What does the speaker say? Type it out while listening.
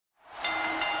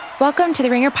Welcome to the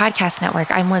Ringer Podcast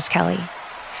Network. I'm Liz Kelly.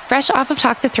 Fresh off of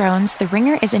Talk the Thrones, The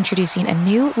Ringer is introducing a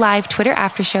new live Twitter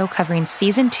after show covering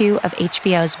Season 2 of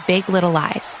HBO's Big Little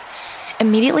Lies.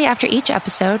 Immediately after each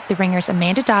episode, The Ringer's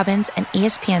Amanda Dobbins and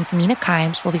ESPN's Mina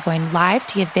Kimes will be going live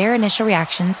to give their initial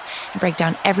reactions and break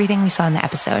down everything we saw in the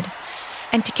episode.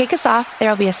 And to kick us off, there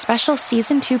will be a special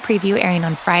Season 2 preview airing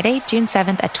on Friday, June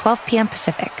 7th at 12 p.m.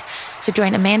 Pacific. So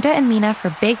join Amanda and Mina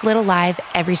for Big Little Live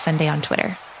every Sunday on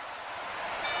Twitter.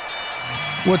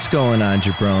 What's going on,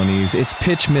 jabronis? It's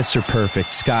Pitch Mr. Perfect,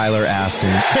 Skylar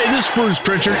Aston. Hey, this is Bruce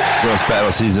Pritchard. Roast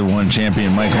Battle Season 1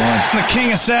 champion, Mike Lawrence. The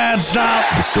King of Sad Stop.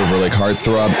 The Silver Lake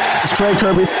Heartthrob. It's Trey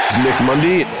Kirby. It's Nick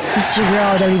Mundy. This is your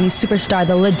girl, WWE superstar,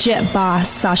 the legit boss,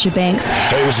 Sasha Banks.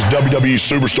 Hey, this is WWE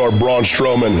superstar Braun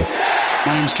Strowman.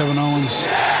 My name's Kevin Owens.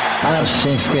 My name's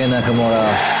Shinsuke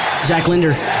Nakamura. Zach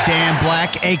Linder. Dan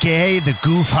Black, a.k.a. the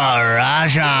Goofa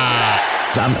Raja.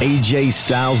 I'm AJ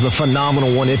Styles, the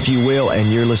phenomenal one, if you will,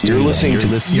 and you're listening to the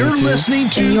Masked Man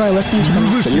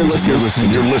Show.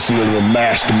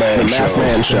 The Masked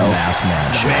Man Show. The Masked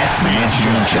Man Show.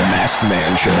 The Masked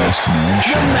Man Show.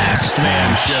 The Masked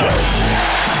Man Show.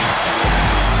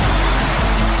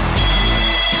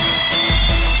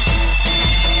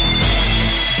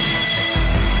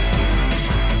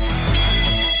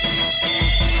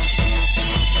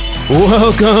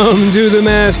 Welcome to the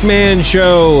Masked Man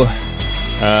Show.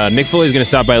 Mick Foley is going to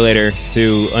stop by later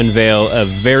to unveil a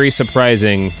very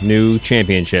surprising new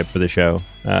championship for the show.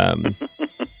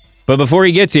 But before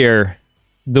he gets here,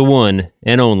 the one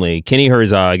and only Kenny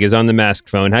Herzog is on the masked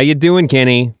phone. How you doing,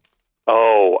 Kenny?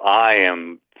 Oh, I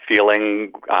am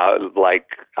feeling like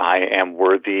I am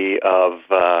worthy of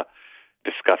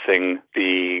discussing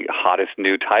the hottest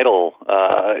new title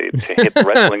to hit the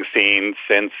wrestling scene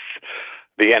since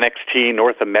the NXT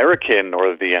North American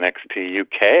or the NXT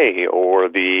UK or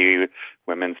the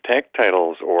women's tag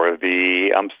titles or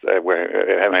the am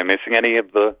I missing any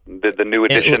of the new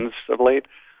additions of late?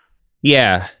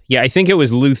 Yeah, I think it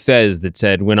was Lou Thez that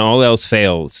said, when all else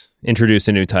fails, introduce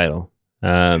a new title.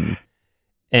 And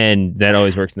that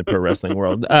always works in the pro wrestling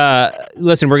world.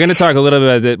 Listen, we're going to talk a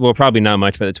little bit about probably not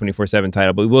much about the 24/7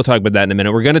 title, but we'll talk about that in a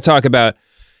minute. We're going to talk about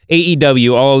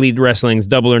AEW, All Elite Wrestling's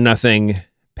Double or Nothing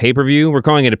pay-per-view. We're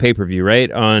calling it a pay-per-view, right?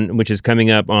 Which is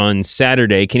coming up on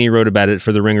Saturday. Kenny wrote about it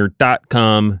for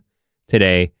TheRinger.com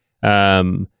today.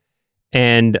 And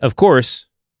of course,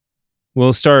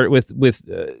 we'll start with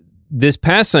this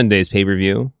past Sunday's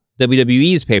pay-per-view,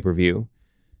 WWE's pay-per-view.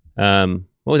 What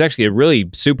was actually a really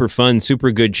super fun,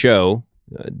 super good show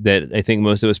that I think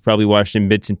most of us probably watched in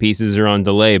bits and pieces or on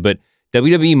delay. But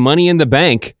WWE Money in the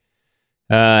Bank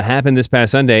happened this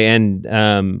past Sunday, and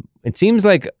it seems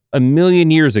like a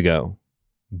million years ago,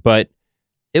 but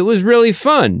it was really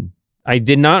fun. I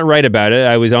did not write about it.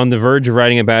 I was on the verge of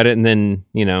writing about it, and then,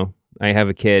 I have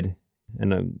a kid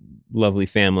and a lovely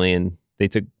family, and they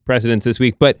took precedence this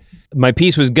week. But my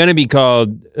piece was going to be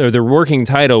called, or the working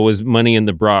title was Money in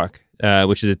the Brock,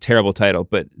 which is a terrible title,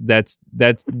 but that's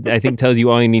I think tells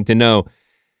you all you need to know.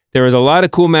 There was a lot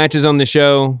of cool matches on the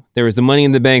show. There was the Money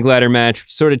in the Bank ladder match,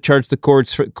 which sort of charts the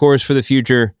course for the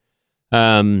future.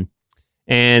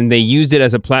 And they used it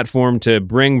as a platform to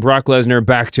bring Brock Lesnar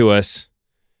back to us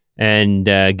and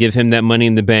give him that Money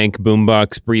in the Bank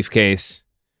boombox briefcase.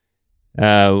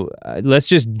 Let's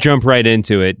just jump right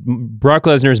into it. Brock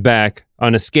Lesnar's back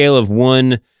on a scale of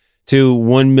 1 to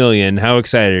 1 million. How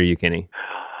excited are you, Kenny?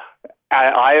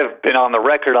 I have been on the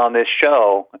record on this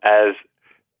show as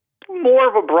more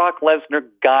of a Brock Lesnar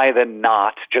guy than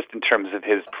not, just in terms of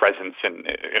his presence and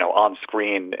on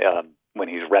screen when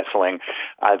he's wrestling.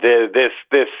 This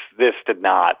did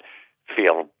not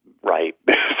feel right.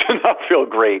 This did not feel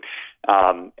great.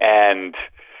 I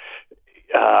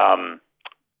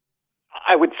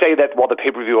would say that while the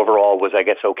pay-per-view overall was, I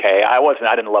guess, okay,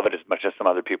 I didn't love it as much as some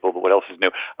other people, but what else is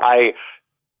new? I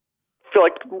feel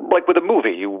like with a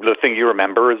movie, the thing you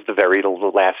remember is the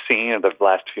last scene of the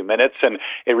last few minutes, and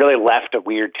it really left a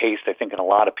weird taste, I think, in a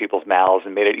lot of people's mouths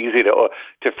and made it easy to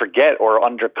forget or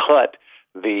undercut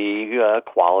the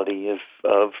quality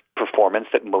of performance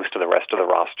that most of the rest of the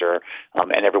roster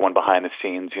and everyone behind the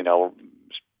scenes,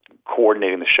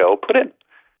 coordinating the show put in.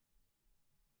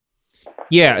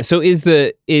 Yeah. So did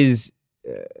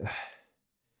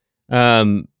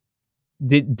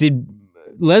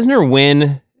Lesnar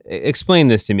win? Explain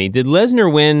this to me. Did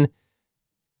Lesnar win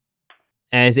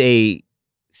as a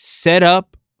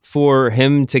setup for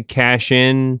him to cash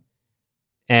in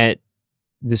at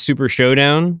the Super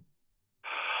Showdown?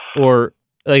 Or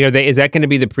is that going to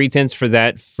be the pretense for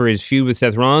his feud with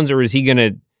Seth Rollins, or is he going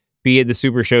to be at the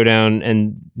Super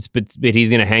Showdown but he's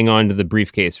going to hang on to the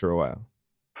briefcase for a while?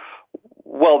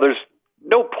 well, there's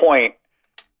no point,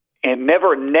 and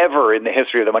never in the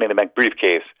history of the Money in the Bank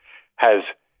briefcase has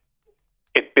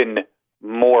it been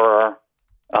more.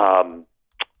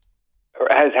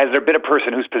 Has there been a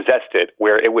person who's possessed it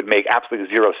where it would make absolutely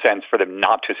zero sense for them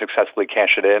not to successfully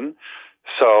cash it in?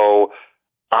 So,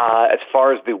 as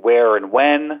far as the where and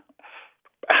when,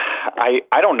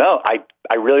 I don't know.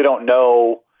 I really don't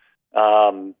know.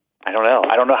 I don't know.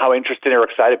 I don't know how interested or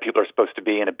excited people are supposed to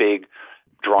be in a big,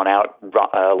 drawn-out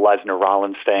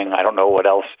Lesnar-Rollins thing. I don't know what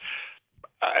else.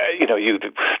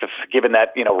 Given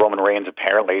that Roman Reigns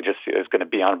apparently just is going to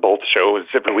be on both shows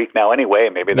every week now anyway,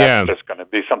 maybe that's just going to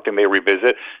be something they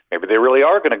revisit. Maybe they really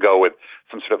are going to go with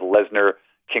some sort of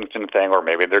Lesnar-Kingston thing, or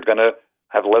maybe they're going to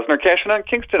have Lesnar cash in on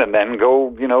Kingston and then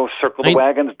go, circle the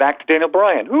wagons back to Daniel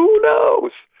Bryan. Who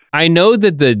knows? I know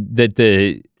that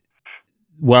the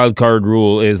wild card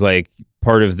rule is like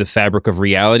part of the fabric of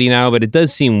reality now, but it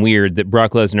does seem weird that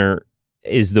Brock Lesnar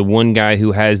is the one guy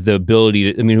who has the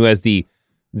ability to, who has the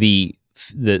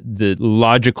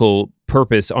logical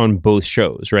purpose on both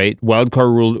shows, right? Wild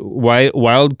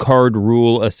card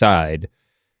rule aside,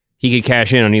 he could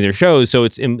cash in on either show, so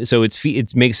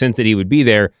it makes sense that he would be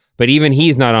there. But even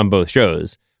he's not on both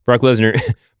shows. Brock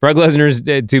Lesnar's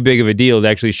too big of a deal to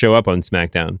actually show up on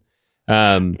SmackDown.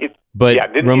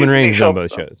 Roman Reigns is on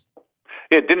both shows.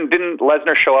 Yeah, didn't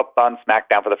Lesnar show up on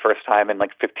SmackDown for the first time in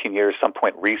like 15 years? Some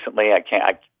point recently,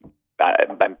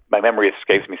 my memory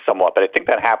escapes me somewhat, but I think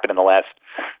that happened in the last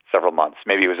several months.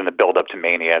 Maybe it was in the build up to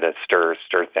Mania to stir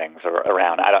things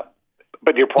around. I don't.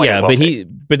 But your point. Yeah,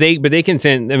 but they can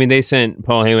send. They sent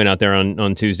Paul Heyman out there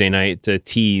on Tuesday night to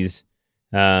tease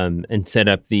and set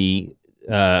up the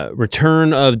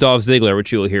return of Dolph Ziggler,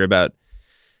 which you will hear about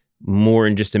more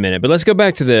in just a minute. But let's go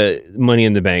back to the Money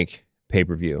in the Bank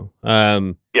pay-per-view.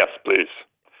 Yes, please.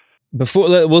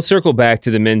 Before we'll circle back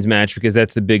to the men's match because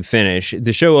that's the big finish.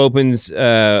 The show opens.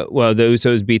 The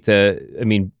Usos beat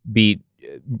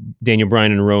Daniel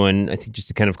Bryan and Rowan. I think just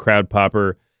a kind of crowd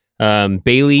popper.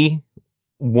 Bayley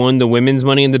won the women's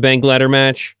Money in the Bank ladder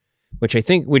match, which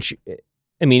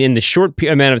in the short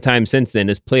amount of time since then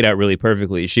has played out really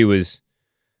perfectly. She was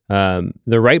the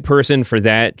right person for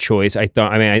that choice. I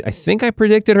thought. I think I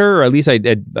predicted her, or at least I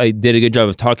did a good job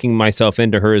of talking myself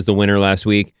into her as the winner last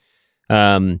week.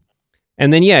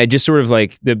 And then just sort of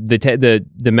like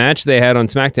the match they had on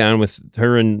SmackDown with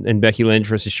her and Becky Lynch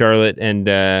versus Charlotte and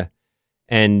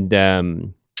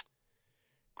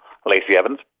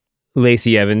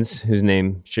Lacey Evans, whose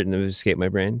name shouldn't have escaped my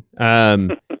brain,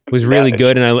 was really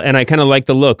good, and I kind of like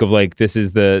the look of like this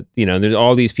is the there's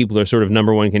all these people are sort of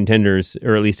number one contenders,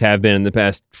 or at least have been in the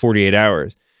past 48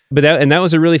 hours. But that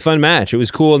was a really fun match. It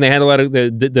was cool, and they had a lot of the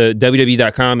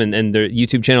WWE.com and their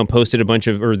YouTube channel posted a bunch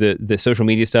of, or the social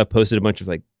media stuff posted a bunch of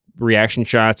like reaction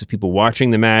shots of people watching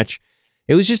the match.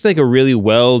 It was just like a really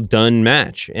well done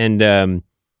match, and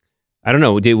I don't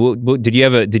know. Did you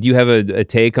have a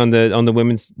take on the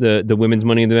women's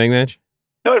Money in the Bank match?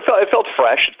 No, it felt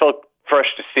fresh. It felt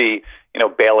fresh to see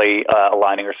Bayley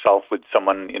aligning herself with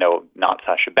someone not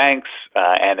Sasha Banks,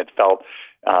 and it felt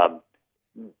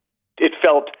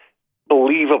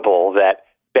believable that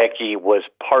Becky was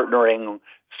partnering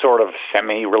sort of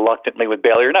semi-reluctantly with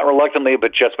Bayley, or not reluctantly,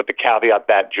 but just with the caveat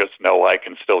that just know I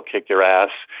can still kick your ass.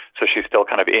 So she's still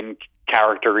kind of in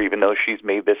character, even though she's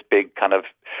made this big kind of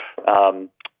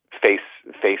face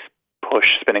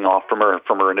push spinning off from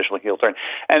her initial heel turn.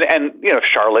 And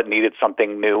Charlotte needed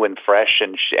something new and fresh,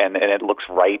 and it looks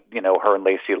right. Her and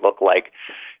Lacey look like,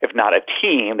 if not a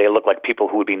team, they look like people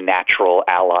who would be natural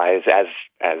allies as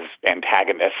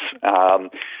antagonists.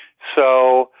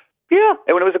 So yeah, and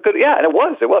it was and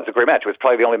it was a great match. It was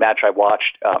probably the only match I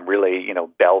watched really,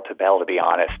 bell to bell, to be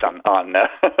honest, on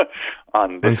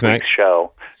this week's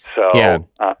show. So yeah.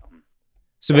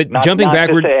 But jumping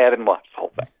backward, to say I haven't watched the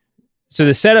whole thing. So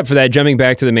the setup for that, jumping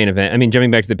back to the main event,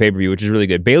 jumping back to the pay-per-view, which is really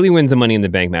good. Bayley wins the Money in the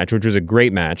Bank match, which was a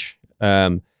great match.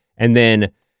 And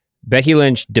then Becky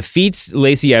Lynch defeats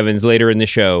Lacey Evans later in the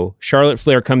show. Charlotte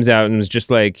Flair comes out and was just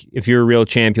like, if you're a real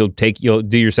champ, you'll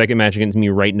do your second match against me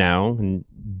right now. And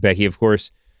Becky, of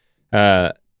course,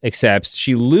 accepts.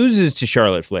 She loses to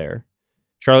Charlotte Flair.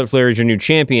 Charlotte Flair is your new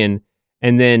champion.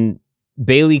 And then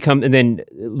and then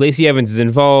Lacey Evans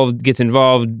gets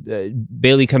involved.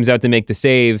 Bayley comes out to make the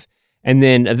save. And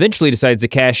then eventually decides to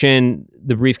cash in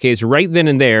the briefcase right then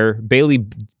and there. Bayley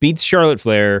beats Charlotte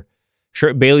Flair.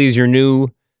 Bayley is your new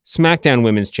SmackDown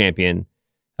Women's Champion.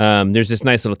 There's this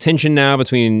nice little tension now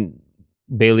between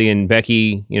Bayley and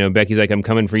Becky. Becky's like, I'm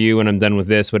coming for you when I'm done with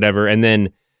this, whatever. And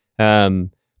then,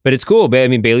 but it's cool.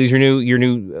 Bayley's your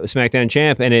new SmackDown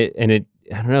champ, and it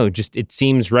I don't know, just it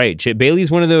seems right. Bayley's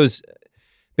one of those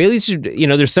Bayley's,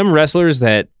 there's some wrestlers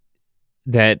that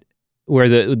where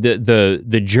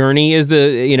the journey is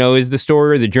the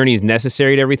story, or the journey is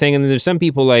necessary to everything, and then there's some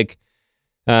people like,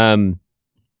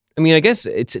 I guess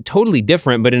it's totally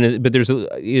different, but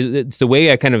it's the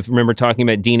way I kind of remember talking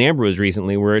about Dean Ambrose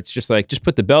recently, where it's just like, just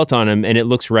put the belt on him and it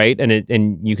looks right,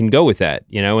 and you can go with that,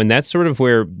 and that's sort of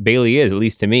where Bayley is, at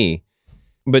least to me.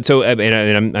 But so,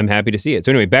 and I'm happy to see it.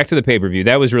 So anyway, back to the pay-per-view.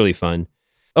 That was really fun.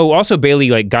 Oh, also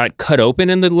Bayley got cut open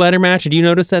in the ladder match. Did you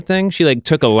notice that thing? She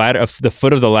took the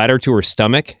foot of the ladder to her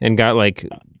stomach and got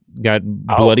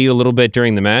bloodied a little bit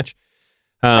during the match.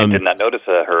 I did not notice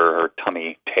her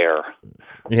tummy tear.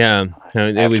 Yeah,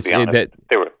 it was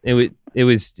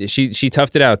she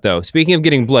toughed it out though. Speaking of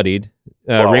getting bloodied,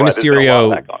 Rey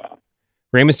Mysterio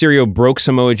broke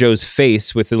Samoa Joe's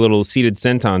face with the little seated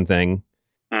senton thing.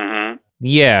 Mm-hmm.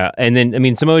 Yeah, and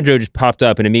then Samoa Joe just popped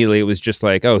up, and immediately it was just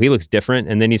like, oh, he looks different,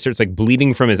 and then he starts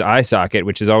bleeding from his eye socket,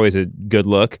 which is always a good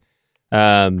look.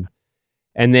 But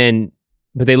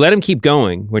they let him keep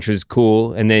going, which was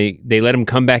cool, and they let him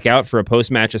come back out for a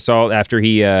post-match assault after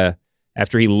he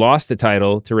lost the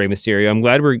title to Rey Mysterio. I'm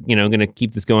glad we're going to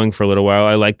keep this going for a little while.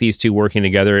 I like these two working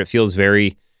together. It feels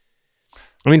very,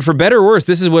 for better or worse,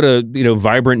 this is what a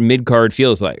vibrant mid-card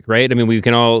feels like, right? We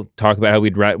can all talk about how we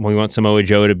want Samoa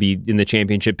Joe to be in the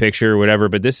championship picture or whatever,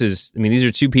 but this is, these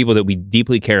are two people that we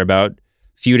deeply care about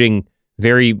feuding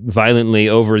very violently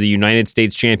over the United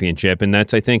States Championship, and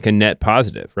that's, I think, a net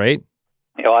positive, right?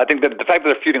 I think that the fact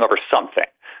that they're feuding over something,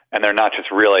 and they're not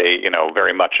just really,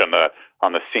 very much on the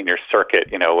senior circuit,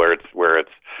 where it's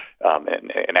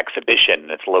an exhibition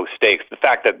and it's low stakes. The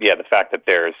fact that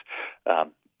there's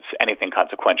anything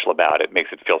consequential about it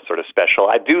makes it feel sort of special.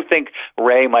 I do think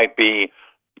Ray might be,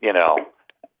 I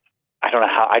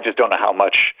just don't know how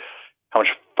much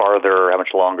farther, how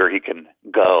much longer he can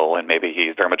go, and maybe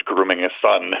he's very much grooming his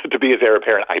son to be his heir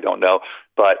apparent. I don't know,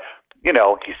 but he's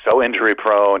so injury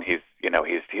prone. He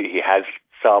has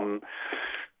some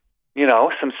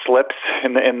slips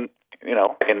in the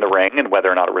ring, and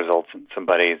whether or not it results in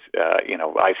somebody's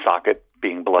eye socket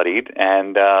being bloodied,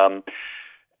 and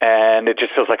it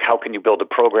just feels like, how can you build a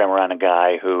program around a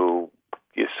guy who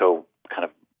is so kind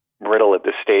of brittle at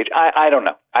this stage? I don't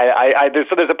know.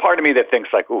 There's a part of me that thinks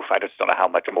oof, I just don't know how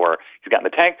much more he's got in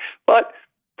the tank, but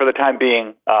for the time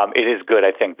being, it is good,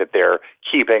 I think, that they're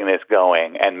keeping this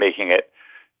going and making it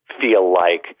feel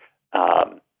like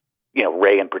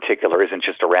Ray in particular isn't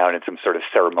just around in some sort of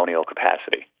ceremonial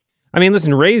capacity.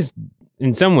 Listen, Ray's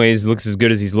in some ways looks as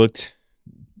good as he's looked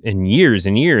in years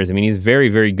and years. He's very,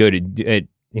 very good at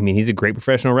he's a great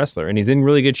professional wrestler, and he's in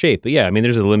really good shape. But yeah,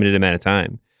 there's a limited amount of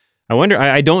time. I wonder,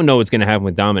 I don't know what's going to happen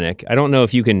with Dominic. I don't know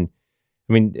if you can,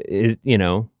 I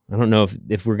don't know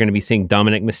if we're going to be seeing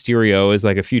Dominic Mysterio as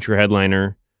a future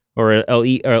headliner, or El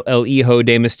Hijo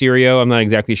de Mysterio. I'm not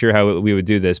exactly sure how we would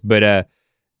do this, but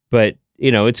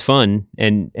it's fun,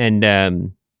 and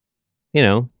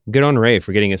good on Ray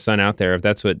for getting his son out there. If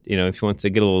that's what if he wants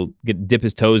to dip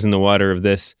his toes in the water of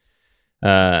this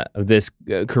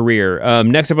career.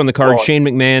 Next up on the card, Shane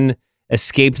McMahon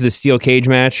escaped the steel cage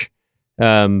match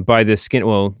by the skin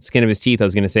of his teeth. I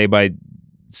was going to say, by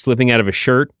slipping out of a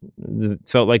shirt. It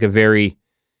felt like a very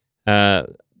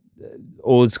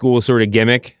old school sort of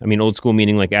gimmick. Old school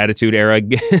meaning Attitude Era,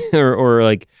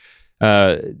 or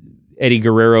Eddie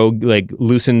Guerrero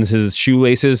loosens his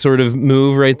shoelaces sort of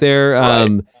move right there.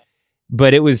 Right.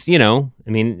 But it was, it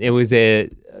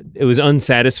was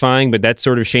unsatisfying, but that's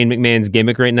sort of Shane McMahon's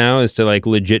gimmick right now, is to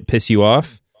legit piss you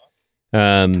off.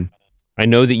 I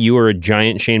know that you are a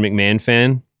giant Shane McMahon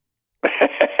fan.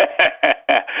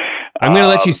 I'm going to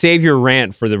let you save your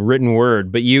rant for the written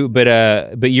word, but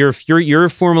you're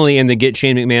formally in the get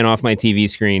Shane McMahon off my TV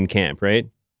screen camp, right?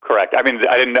 Correct. I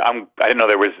didn't know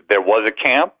there was a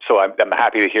camp, so I'm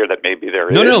happy to hear that maybe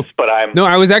there is. No. But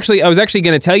I was actually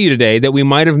going to tell you today that we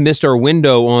might have missed our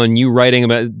window on you writing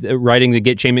the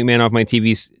get Shane McMahon off my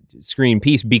TV screen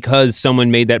piece, because someone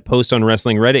made that post on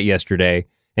Wrestling Reddit yesterday,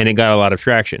 and it got a lot of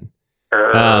traction.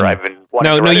 I've been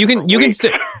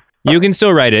you can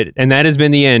still write it, and that has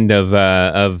been the end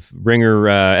of Ringer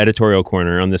editorial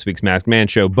corner on this week's Masked Man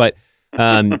show. But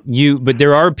but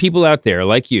there are people out there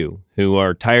like you who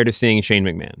are tired of seeing Shane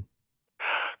McMahon.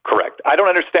 Correct. I don't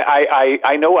understand.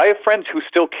 I know I have friends who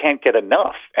still can't get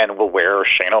enough and will wear a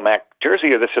Shane O'Mac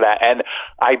jersey or this or that, and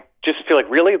I just feel like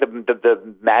really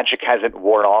the magic hasn't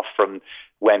worn off from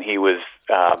when he was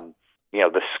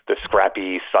the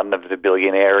scrappy son of the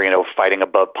billionaire,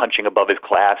 punching above his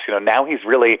class. Now he's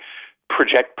really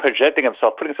projecting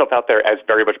himself, putting himself out there as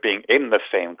very much being in the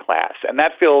same class. And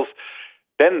that's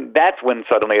when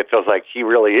suddenly it feels like he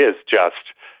really is just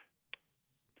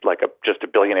like just a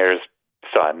billionaire's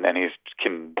son, and he's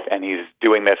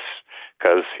doing this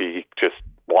because he just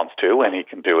wants to, and he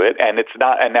can do it, and it's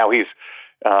not. And now he's,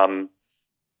 I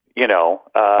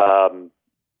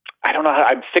don't know.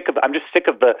 I'm just sick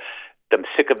of this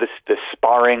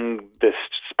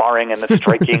sparring and the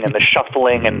striking and the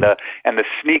shuffling and the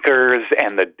sneakers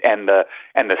and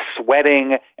the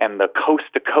sweating and the coast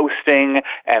to coasting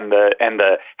and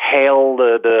the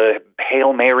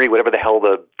Hail Mary, whatever the hell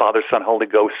the Father, Son, Holy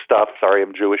Ghost stuff. Sorry,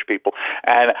 I'm Jewish, people,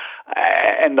 and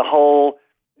the whole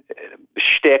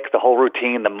shtick, the whole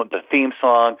routine, the theme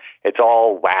song, it's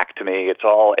all whack to me.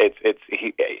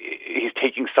 He's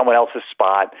taking someone else's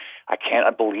spot. I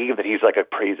can't believe that he's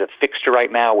he's a fixture right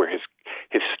now, where his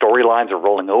storylines are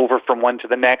rolling over from one to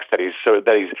the next. That he's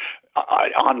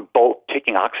on both,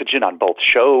 taking oxygen on both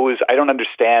shows. I don't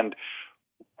understand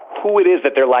who it is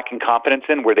that they're lacking confidence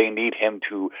in, where they need him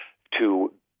to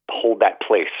hold that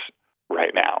place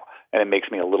right now, and it makes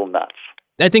me a little nuts.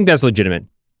 I think that's legitimate.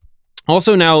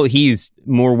 Also, now he's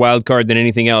more wild card than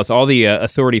anything else. All the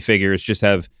authority figures just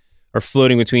are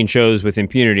floating between shows with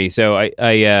impunity. So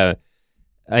there's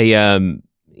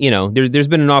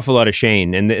been an awful lot of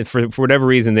Shane, and for whatever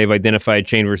reason, they've identified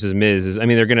Shane versus Miz. Are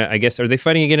they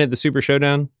fighting again at the Super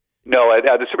Showdown? No,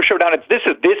 the Super Showdown. This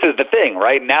is the thing,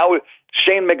 right? Now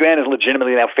Shane McMahon is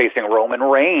legitimately now facing Roman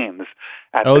Reigns.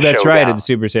 That's right, at the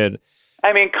Super Showdown.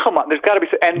 I mean, come on, there's got to be.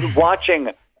 And watching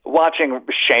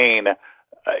Shane,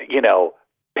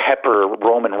 pepper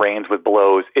Roman Reigns with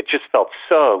blows, it just felt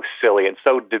so silly and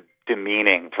so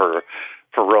demeaning for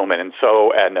Roman, and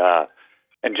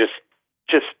just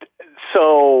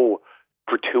so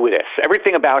gratuitous.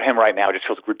 Everything about him right now just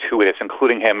feels gratuitous,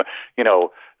 including him,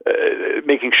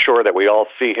 making sure that we all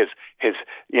see his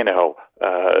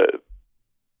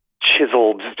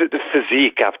chiseled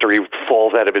physique after he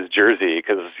falls out of his jersey,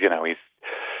 because he's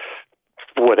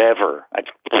whatever. I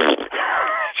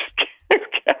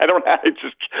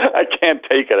can't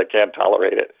take it. I can't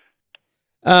tolerate it.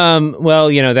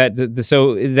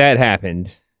 So that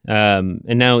happened. And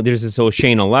now there's this whole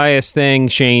Shane Elias thing.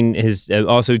 Shane has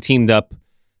also teamed up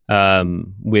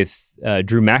with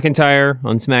Drew McIntyre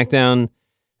on SmackDown.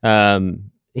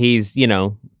 He's,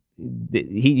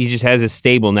 he just has a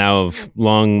stable now of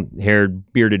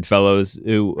long-haired, bearded fellows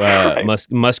who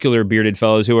muscular bearded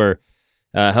fellows who are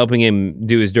helping him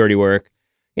do his dirty work.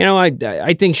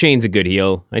 I think Shane's a good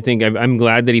heel. I think I'm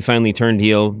glad that he finally turned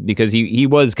heel, because he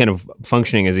was kind of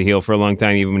functioning as a heel for a long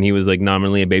time, even when he was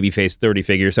nominally a babyface 30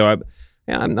 figure. So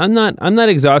I'm not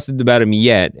exhausted about him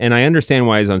yet, and I understand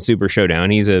why he's on Super Showdown.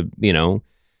 He's a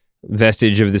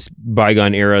vestige of this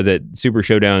bygone era that Super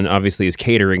Showdown obviously is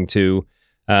catering to.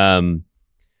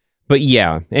 But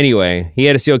yeah, anyway, he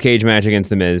had a steel cage match against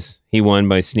The Miz. He won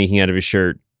by sneaking out of his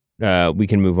shirt. We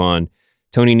can move on.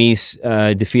 Tony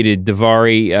Nese defeated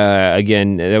Daivari.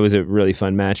 Again, that was a really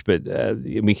fun match, but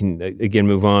we can again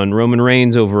move on. Roman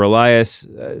Reigns over Elias.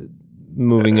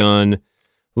 Moving on.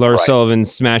 Lars Sullivan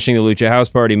smashing the Lucha House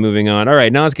Party. Moving on. All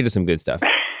right, now let's get to some good stuff.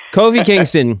 Kofi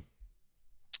Kingston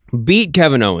beat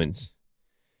Kevin Owens.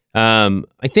 I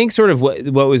think sort of what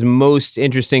was most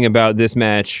interesting about this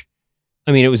match,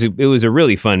 I mean, it was a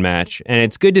really fun match, and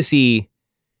it's good to see.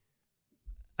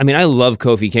 I mean, I love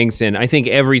Kofi Kingston. I think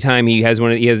every time he has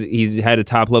he's had a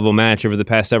top level match over the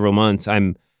past several months,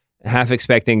 I'm half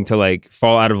expecting to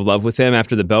fall out of love with him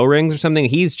after the bell rings or something.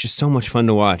 He's just so much fun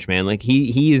to watch, man.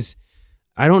 He is,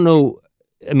 I don't know.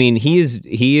 I mean, he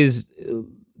is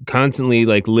constantly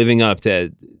living up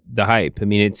to the hype. I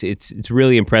mean, it's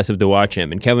really impressive to watch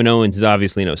him. And Kevin Owens is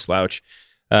obviously no slouch.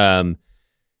 He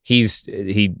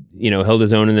held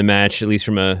his own in the match, at least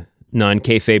from a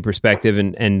non-kayfabe perspective,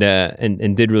 and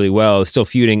did really well. Still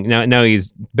feuding now.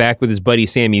 He's back with his buddy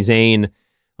Sami Zayn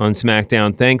on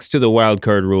SmackDown, thanks to the wild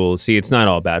card rule. See, it's not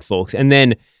all bad, folks. And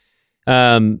then,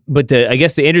 I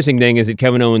guess the interesting thing is that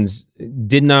Kevin Owens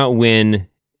did not win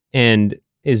and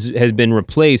has been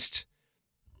replaced,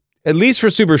 at least for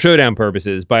Super Showdown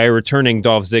purposes, by a returning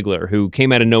Dolph Ziggler, who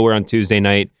came out of nowhere on Tuesday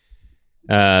night,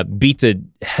 beat the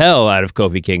hell out of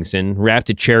Kofi Kingston, wrapped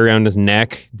a chair around his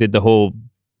neck, did the whole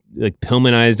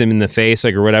Pillmanized him in the face,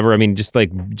 or whatever. I mean, just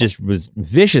was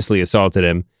viciously assaulted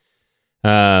him.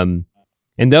 And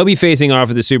they'll be facing off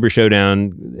at the Super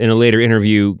Showdown. In a later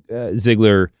interview,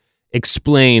 Ziggler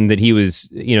explained that he was,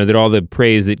 that all the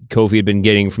praise that Kofi had been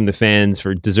getting from the fans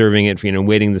for deserving it, for,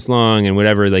 waiting this long and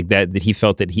whatever, that he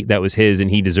felt that was his and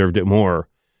he deserved it more.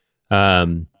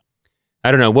 I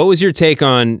don't know. What was your take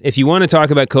on, if you want to talk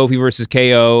about Kofi versus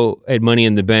KO at Money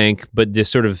in the Bank, but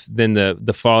just sort of then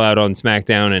the fallout on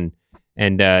SmackDown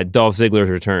and Dolph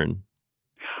Ziggler's return?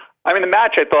 I mean, the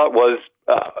match I thought was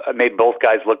made both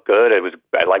guys look good.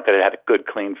 I like that it had a good,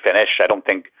 clean finish. I don't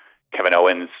think Kevin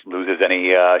Owens loses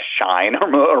any shine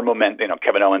or momentum.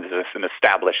 Kevin Owens is an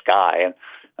established guy,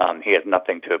 and he has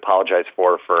nothing to apologize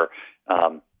for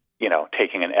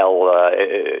taking an L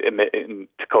to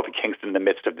Kofi Kingston in the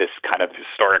midst of this kind of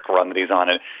historic run that he's on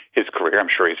in his career. I'm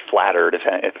sure he's flattered,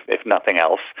 if nothing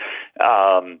else.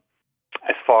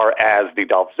 As far as the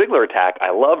Dolph Ziggler attack,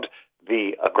 I loved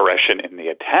the aggression in the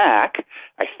attack.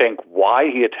 I think why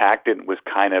he attacked it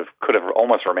could have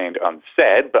almost remained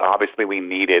unsaid, but obviously we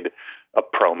needed a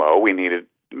promo.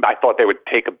 I thought they would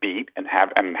take a beat and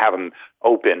have him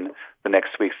open the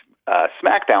next week's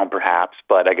SmackDown perhaps,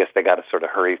 but I guess they got to sort of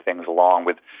hurry things along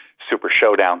with Super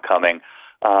Showdown coming.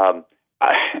 I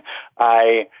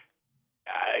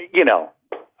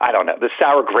don't know, the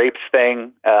sour grapes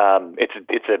thing.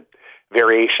 It's a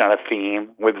variation on a theme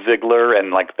with Ziggler,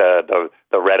 and like the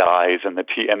red eyes and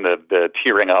the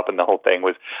tearing up and the whole thing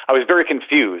I was very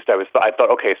confused. I thought,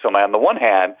 okay, so on the one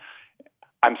hand,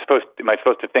 am I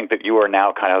supposed to think that you are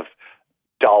now kind of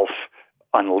Dolph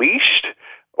unleashed,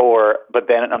 but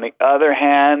then on the other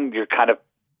hand, you're kind of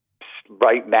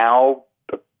right now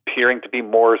appearing to be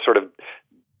more sort of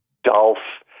Dolph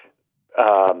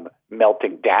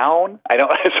melting down. So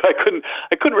I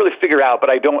couldn't really figure out, but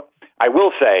I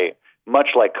will say,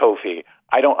 much like Kofi,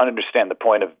 I don't understand the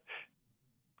point of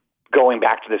going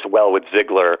back to this well with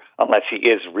Ziggler unless he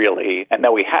is really, and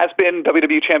though he has been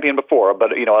WWE champion before,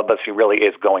 but unless he really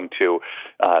is going to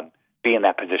be in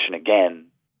that position again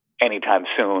anytime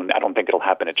soon. I don't think it'll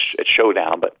happen at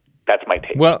Showdown, but that's my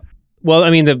take. Well,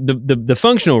 I mean, the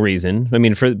functional reason, I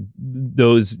mean, for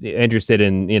those interested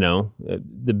in,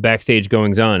 the backstage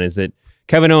goings on, is that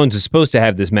Kevin Owens is supposed to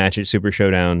have this match at Super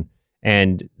Showdown,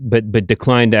 but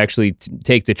declined to actually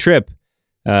take the trip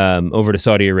over to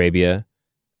Saudi Arabia.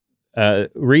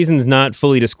 Reasons not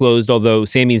fully disclosed, although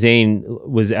Sami Zayn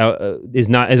was out,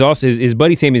 his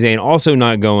buddy Sami Zayn also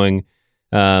not going,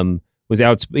 was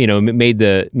out, made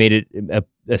it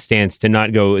a stance to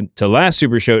not go to last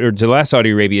Super Show or to last Saudi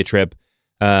Arabia trip,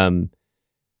 for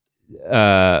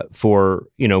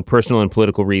personal and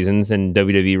political reasons, and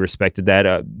WWE respected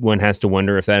that. One has to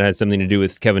wonder if that has something to do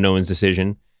with Kevin Owens'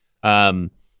 decision. And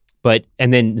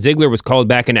then Ziggler was called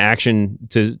back into action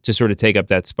to sort of take up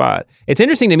that spot. It's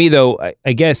interesting to me, though,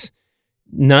 I guess,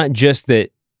 not just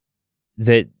that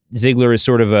Ziggler is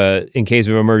sort of a, in case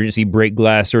of emergency, break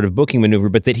glass sort of booking maneuver,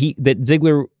 but that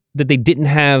they didn't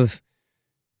have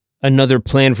another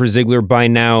plan for Ziggler by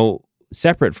now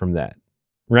separate from that,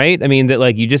 right? I mean, that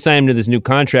like you just signed him to this new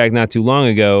contract not too long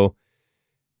ago.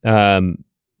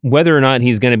 Whether or not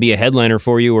he's going to be a headliner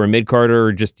for you or a mid-carder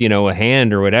or just, a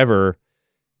hand or whatever,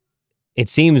 it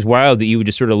seems wild that you would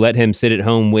just sort of let him sit at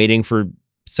home waiting for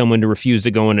someone to refuse to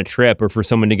go on a trip or for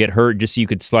someone to get hurt just so you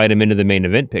could slide him into the main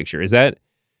event picture. Is that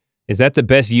the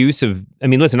best use of, I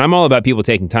mean, listen, I'm all about people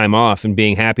taking time off and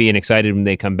being happy and excited when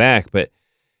they come back, but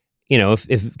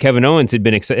if Kevin Owens had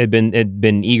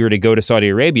been eager to go to Saudi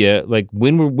Arabia, like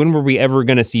when were we ever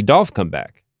going to see Dolph come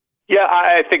back? Yeah,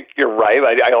 I think you're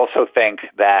right. I also think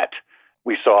that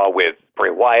we saw with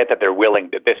Bray Wyatt that they're willing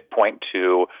at this point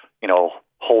to,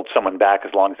 hold someone back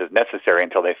as long as it's necessary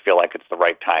until they feel like it's the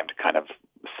right time to kind of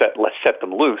set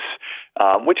them loose,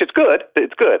 which is good.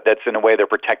 It's good. That's in a way they're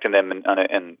protecting them on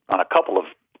a couple of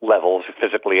levels,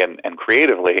 physically and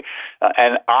creatively.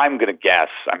 And I'm going to guess,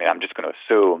 I'm just going to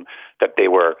assume that they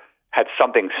had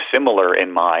something similar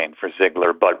in mind for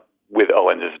Ziggler, but with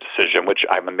Owens' decision, which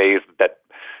I'm amazed that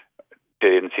they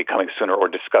didn't see coming sooner or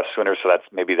discuss sooner. So that's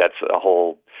a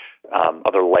whole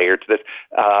other layer to this.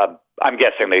 I'm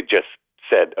guessing they just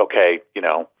said, okay,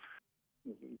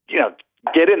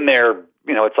 get in there.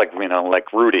 It's like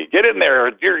Rudy, get in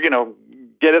there.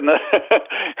 Get in the.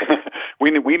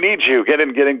 we need you. Get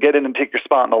in and take your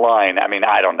spot in the line.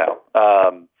 I don't know.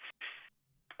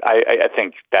 I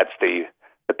think that's the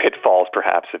pitfalls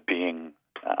perhaps of being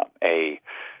a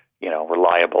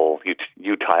reliable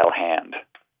utile hand.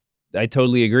 I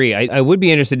totally agree. I would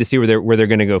be interested to see where they're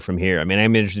going to go from here. I'm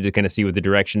interested to kind of see what the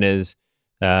direction is.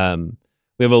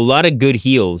 We have a lot of good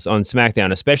heels on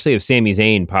SmackDown, especially if Sami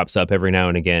Zayn pops up every now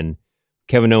and again.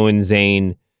 Kevin Owens,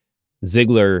 Zayn,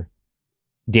 Ziggler,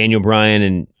 Daniel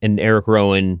Bryan, and Eric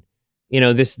Rowan.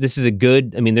 This is a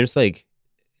good. There's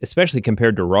especially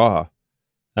compared to Raw.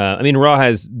 Raw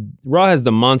has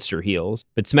the monster heels,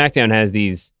 but SmackDown has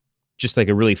these just like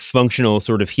a really functional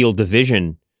sort of heel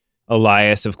division.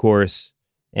 Elias, of course,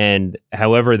 and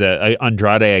however the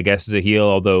Andrade, I guess, is a heel,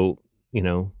 although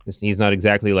he's not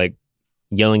exactly like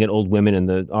yelling at old women in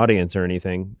the audience or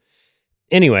anything.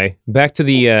 Anyway, back to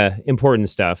the important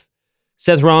stuff.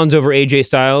 Seth Rollins over AJ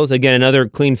Styles. Again, another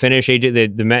clean finish. AJ,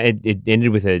 it ended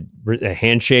with a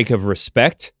handshake of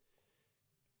respect.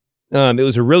 It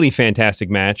was a really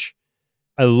fantastic match.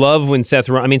 I love when Seth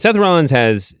Rollins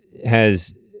is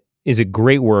a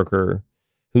great worker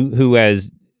who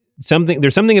has something.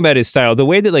 There's something about his style. The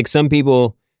way that like some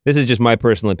people, this is just my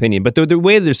personal opinion, but the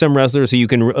way that there's some wrestlers who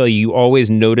you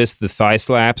always notice the thigh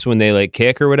slaps when they like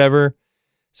kick or whatever.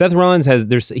 Seth Rollins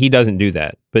he doesn't do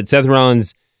that, but Seth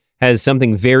Rollins has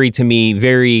something very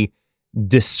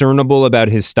discernible about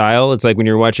his style. It's like when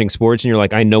you're watching sports and you're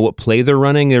like, I know what play they're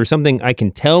running. There's something I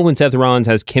can tell when Seth Rollins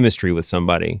has chemistry with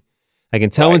somebody. I can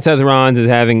tell when Seth Rollins is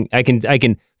having. I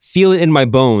can feel it in my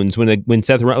bones when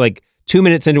Seth, like 2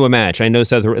 minutes into a match, I know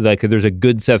there's a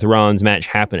good Seth Rollins match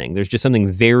happening. There's just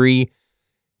something very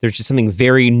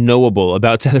knowable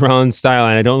about Seth Rollins' style,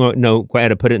 and I don't know quite how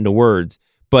to put it into words.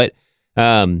 But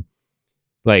when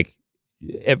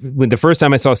the first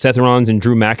time I saw Seth Rollins and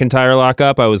Drew McIntyre lock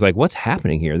up, I was like, what's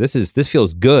happening here? This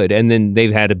feels good. And then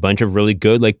they've had a bunch of really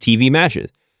good like TV matches.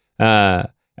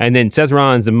 And then Seth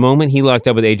Rollins, the moment he locked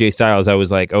up with AJ Styles, I was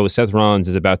like, oh, Seth Rollins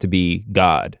is about to be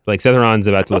God. Like Seth Rollins is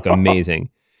about to look amazing.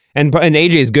 And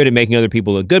AJ is good at making other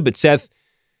people look good, but Seth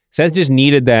just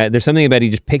needed that. There's something about he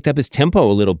just picked up his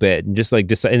tempo a little bit and just and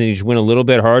then he just went a little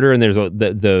bit harder. And there's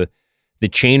the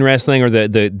chain wrestling or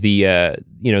the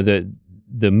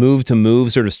move to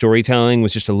move sort of storytelling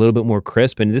was just a little bit more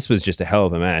crisp. And this was just a hell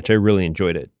of a match. I really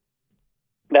enjoyed it.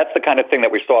 That's the kind of thing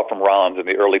that we saw from Rollins in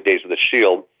the early days of the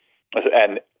Shield.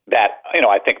 And that,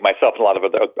 I think myself and a lot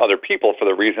of other people, for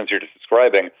the reasons you're just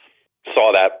describing,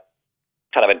 saw that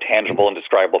kind of intangible,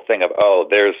 indescribable thing of, oh,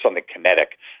 there's something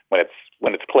kinetic when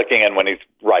it's clicking and when he's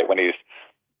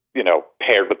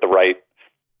paired with the right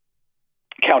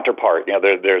counterpart.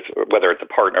 There's whether it's a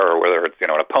partner or whether it's an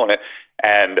opponent,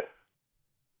 and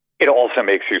it also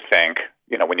makes you think.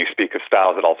 When you speak of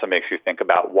styles, it also makes you think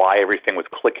about why everything was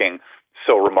clicking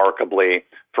so remarkably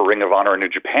for Ring of Honor and New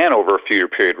Japan over a few-year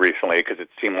period recently, because it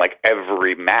seemed like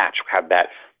every match had that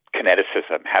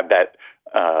kineticism, had that,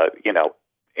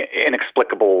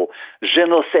 inexplicable je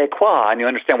ne sais quoi, and you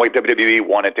understand why WWE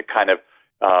wanted to kind of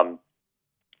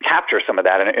capture some of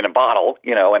that in a bottle,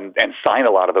 and sign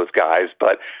a lot of those guys,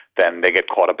 but then they get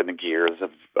caught up in the gears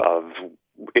of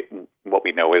what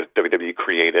we know as WWE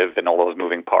creative and all those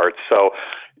moving parts. So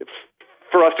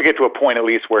for us to get to a point, at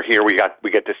least where here we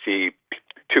get to see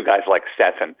two guys like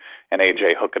Seth and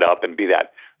AJ hook it up and be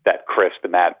that crisp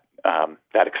and that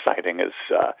exciting is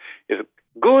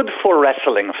good for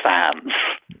wrestling fans.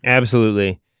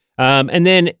 Absolutely. And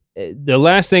then the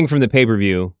last thing from the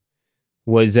pay-per-view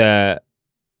was the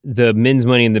men's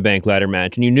Money in the Bank ladder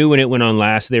match. And you knew when it went on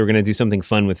last, they were going to do something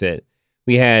fun with it.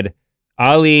 We had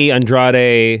Ali,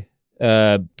 Andrade,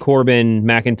 Corbin,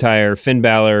 McIntyre, Finn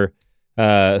Balor,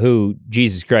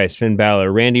 Finn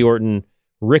Balor, Randy Orton,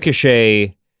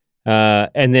 Ricochet,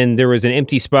 and then there was an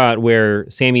empty spot where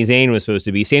Sami Zayn was supposed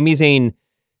to be. Sami Zayn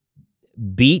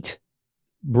beat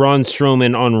Braun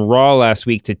Strowman on Raw last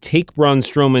week to take Braun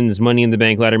Strowman's Money in the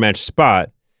Bank ladder match spot,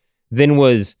 then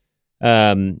was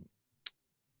kind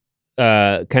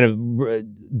of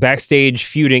backstage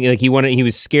feuding. Like he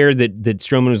was scared that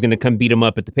Strowman was going to come beat him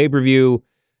up at the pay-per-view.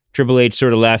 Triple H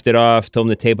sort of laughed it off, told him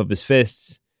to tape up his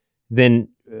fists. Then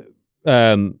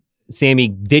Sammy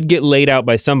did get laid out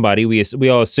by somebody. We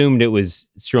all assumed it was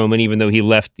Strowman, even though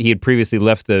he had previously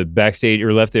left the backstage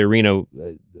or left the arena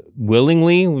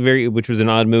willingly, which was an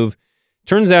odd move.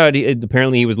 Turns out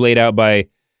apparently he was laid out by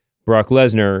Brock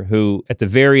Lesnar, who at the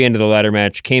very end of the ladder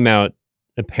match came out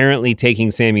apparently taking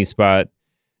Sammy's spot,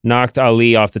 knocked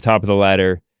Ali off the top of the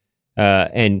ladder,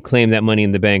 and claimed that Money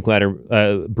in the Bank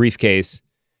ladder briefcase.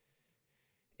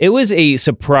 It was a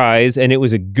surprise, and it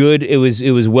was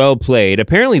well played.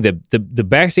 Apparently, the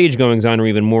backstage goings on are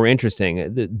even more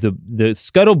interesting. The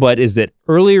scuttlebutt is that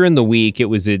earlier in the week, it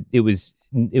was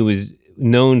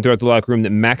known throughout the locker room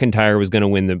that McIntyre was going to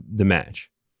win the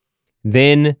match.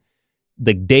 Then,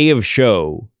 the day of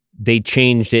show, they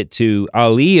changed it to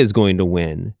Ali is going to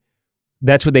win.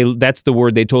 That's the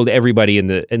word they told everybody in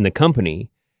the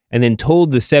company, and then told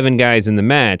the 7 guys in the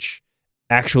match,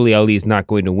 actually, Ali's not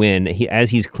going to win.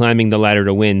 As he's climbing the ladder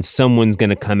to win, someone's going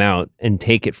to come out and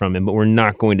take it from him, but we're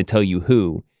not going to tell you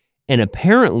who. And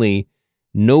apparently,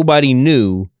 nobody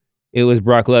knew it was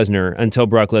Brock Lesnar until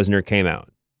Brock Lesnar came out.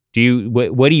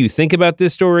 What do you think about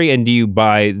this story, and do you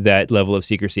buy that level of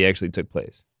secrecy actually took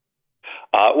place?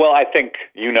 Well, I think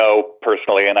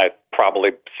personally, and I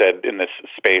probably said in this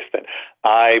space that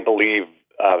I believe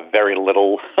very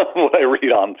little of what I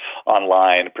read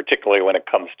online, particularly when it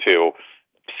comes to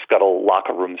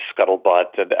locker room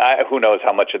scuttlebutt. And who knows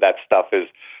how much of that stuff is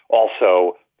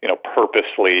also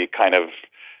purposely kind of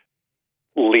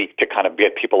leaked to kind of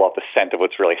get people off the scent of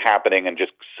what's really happening and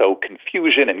just sow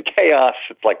confusion and chaos.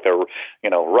 It's like the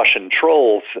Russian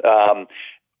trolls. So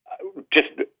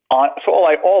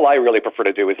all I really prefer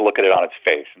to do is look at it on its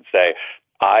face and say,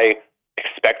 I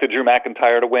expected Drew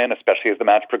McIntyre to win, especially as the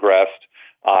match progressed.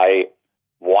 I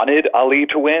wanted Ali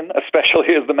to win,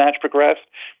 especially as the match progressed.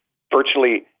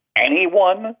 Virtually any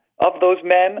one of those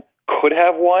men could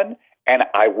have won, and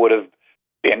I would have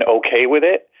been okay with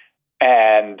it.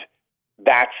 And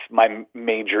that's my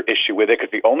major issue with it,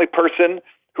 because the only person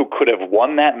who could have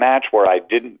won that match where it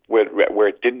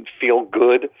didn't feel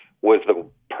good was the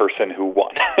person who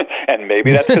won. And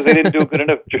maybe that's because they didn't do a good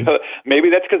enough job. Maybe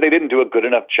that's because they didn't do a good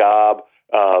enough job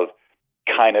of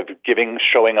kind of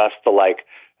showing us the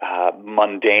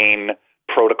mundane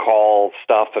protocol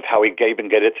stuff of how he even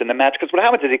get it in the match. Because what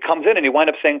happens is he comes in and you wind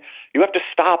up saying, you have to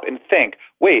stop and think,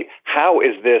 wait, how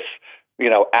is this,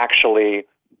 actually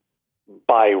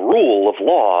by rule of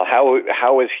law,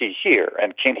 how is he here?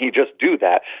 And can he just do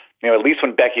that? At least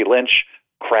when Becky Lynch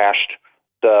crashed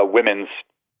the women's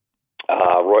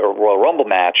Royal Rumble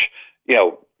match,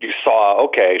 you saw,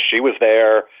 okay, she was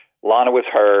there, Lana was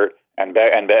hurt, and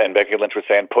Becky Lynch was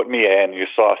saying, "Put me in." You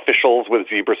saw officials with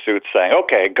zebra suits saying,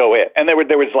 "Okay, go in," and there was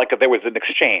an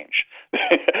exchange,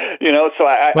 So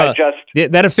I just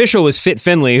that official was Fit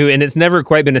Finlay, and it's never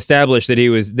quite been established that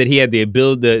he had the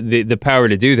ability, the power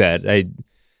to do that.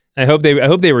 I hope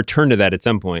they return to that at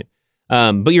some point.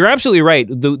 But you're absolutely right.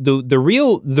 The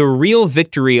real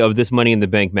victory of this Money in the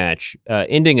Bank match,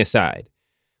 ending aside,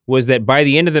 was that by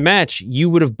the end of the match you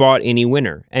would have bought any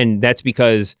winner, and that's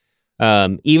because.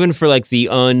 Even for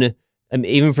even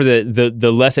for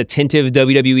the less attentive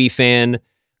WWE fan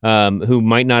who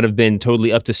might not have been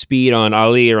totally up to speed on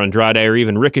Ali or Andrade or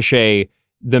even Ricochet,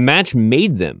 the match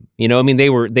made them. They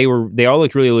all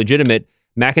looked really legitimate.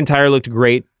 McIntyre looked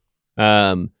great.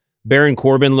 Baron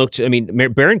Corbin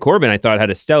I thought had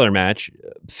a stellar match.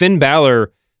 Finn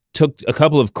Balor took a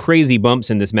couple of crazy bumps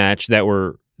in this match that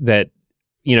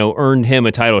earned him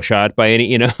a title shot by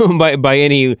any by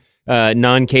any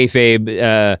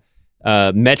non-kayfabe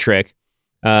metric.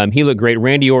 He looked great.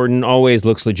 Randy Orton always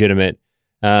looks legitimate.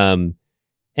 And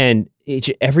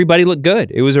everybody looked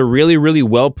good. It was a really, really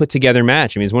well put together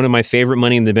match. It's one of my favorite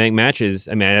Money in the Bank matches.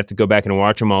 I'd have to go back and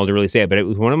watch them all to really say it, but it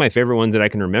was one of my favorite ones that I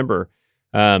can remember.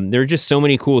 There are just so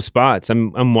many cool spots.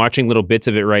 I'm watching little bits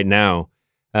of it right now.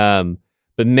 But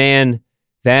man,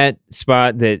 that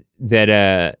spot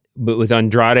but with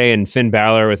Andrade and Finn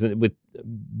Balor, with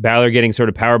Balor getting sort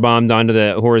of powerbombed onto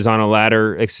the horizontal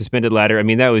ladder, suspended ladder.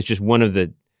 That was just one of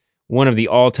the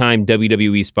all-time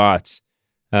WWE spots.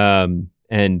 Let's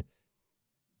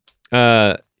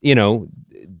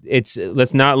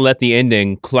not let the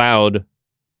ending cloud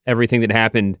everything that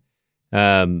happened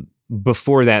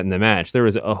before that in the match. There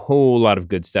was a whole lot of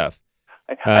good stuff.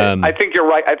 I think you're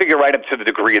right. I think you're right up to the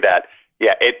degree that,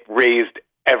 it raised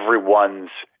everyone's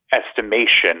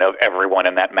estimation of everyone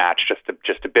in that match just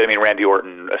a bit. Randy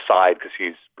Orton aside, because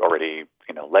he's already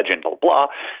legend, blah blah.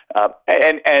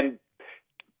 And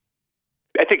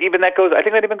I think even that goes. I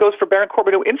think that even goes for Baron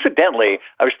Corbin, who, incidentally,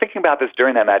 I was thinking about this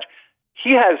during that match.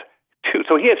 He has two.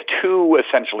 So he has two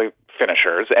essentially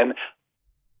finishers, and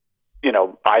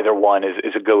either one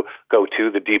is a go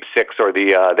to, the Deep Six or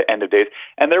the End of Days,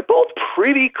 and they're both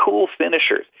pretty cool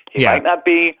finishers. He might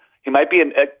be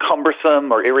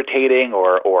cumbersome or irritating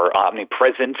or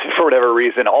omnipresent for whatever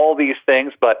reason, all these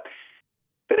things, but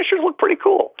finishers look pretty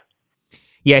cool.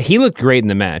 Yeah, he looked great in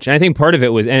the match. And I think part of it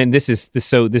was, and this is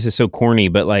so corny,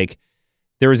 but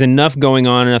there was enough going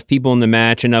on, enough people in the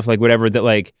match, enough whatever that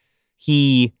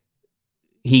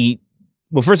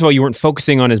well, first of all, you weren't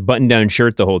focusing on his button-down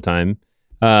shirt the whole time.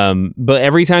 But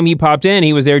every time he popped in,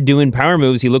 he was there doing power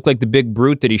moves. He looked like the big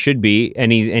brute that he should be,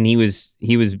 and he was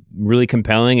really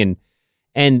compelling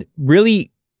and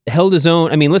really held his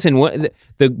own. Listen, what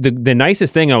the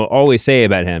nicest thing I'll always say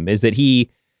about him is that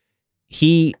he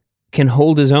can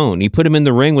hold his own. You put him in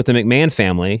the ring with the McMahon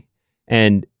family,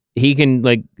 and he can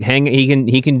hang.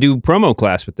 He can do promo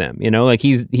class with them.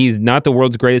 He's not the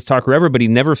world's greatest talker ever, but he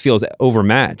never feels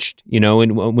overmatched.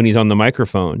 When he's on the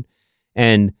microphone,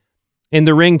 and in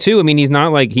the ring too. He's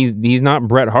not he's not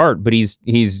Bret Hart, but he's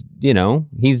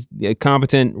a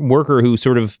competent worker who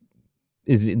sort of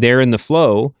is there in the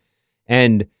flow.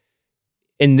 And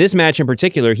in this match in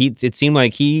particular, it seemed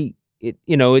like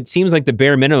it seems like the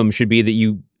bare minimum should be that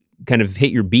you kind of hit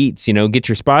your beats, get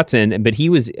your spots in. But he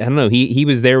was, I don't know, he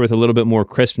was there with a little bit more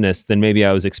crispness than maybe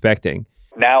I was expecting.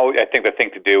 Now I think the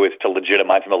thing to do is to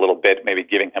legitimize him a little bit, maybe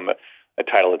giving him a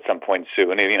title at some point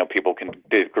soon. People can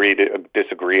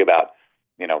disagree about,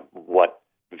 what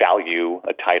value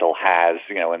a title has,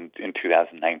 in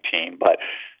 2019. But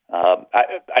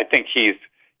I think he's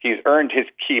earned his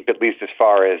keep, at least as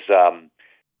far as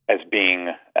being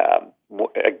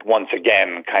once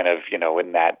again kind of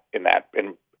in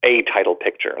a title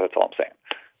picture. That's all I'm saying.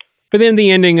 But then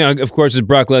the ending, of course, is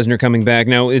Brock Lesnar coming back.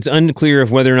 Now, it's unclear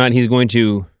of whether or not he's going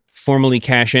to formally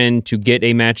cash in to get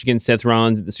a match against Seth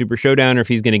Rollins at the Super Showdown, or if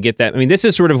he's going to get that. I mean, this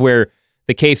is sort of where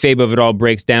the kayfabe of it all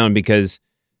breaks down, because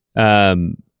Brock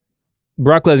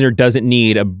Lesnar doesn't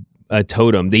need a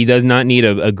totem. He does not need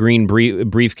a green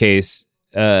briefcase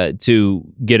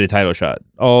to get a title shot.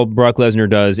 All Brock Lesnar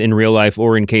does in real life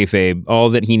or in kayfabe, all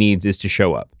that he needs is to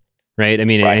show up, right? I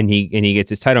mean, right. And he gets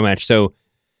his title match. So,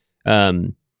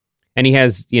 and he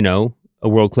has, a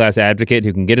world-class advocate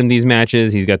who can get him these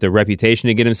matches. He's got the reputation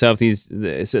to get himself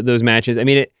those matches. I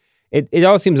mean, it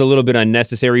all seems a little bit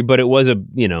unnecessary, but it was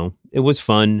it was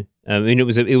fun. I mean, it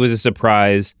was a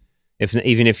surprise.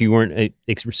 Even if you weren't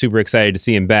super excited to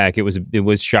see him back, it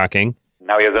was shocking.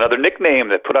 Now he has another nickname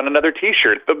that put on another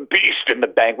T-shirt, the Beast in the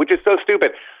Bank, which is so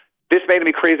stupid. This made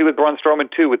me crazy with Braun Strowman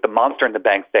too, with the Monster in the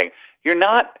Bank thing.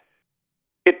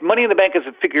 Money in the Bank is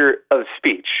a figure of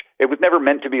speech. It was never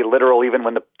meant to be literal, even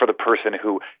for the person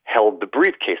who held the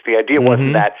briefcase. The idea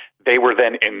wasn't that they were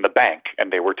then in the bank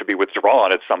and they were to be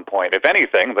withdrawn at some point. If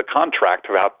anything, the contract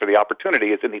for the opportunity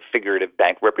is in the figurative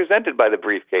bank represented by the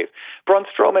briefcase. Braun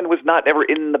Strowman was not ever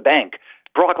in the bank.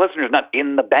 Brock Lesnar is not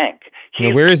in the bank.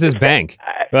 Where is this bank?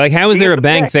 Like, how is there a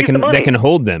bank that can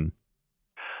hold them?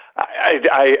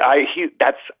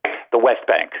 That's the West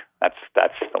Bank. That's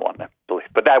the one, I believe.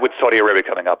 But that with Saudi Arabia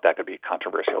coming up, that could be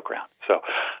controversial ground. So,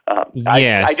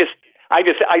 yes.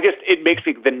 It makes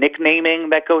me, the nicknaming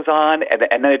that goes on, and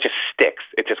then it just sticks.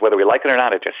 It's just, whether we like it or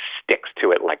not, it just sticks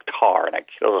to it like tar. And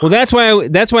well, that's why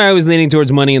I was leaning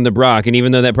towards Money in the Brock, and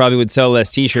even though that probably would sell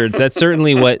less T-shirts, that's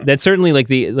certainly the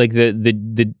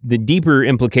deeper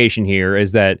implication here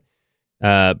is that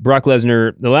Brock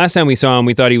Lesnar, the last time we saw him,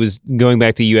 we thought he was going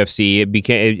back to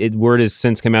UFC. Word has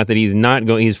since come out that he's not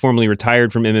going. He's formally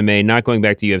retired from MMA, not going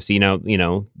back to UFC. Now,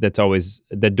 that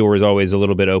door is always a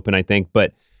little bit open, I think.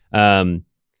 But I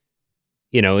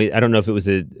don't know if it was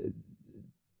I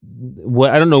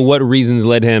don't know what reasons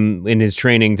led him in his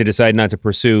training to decide not to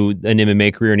pursue an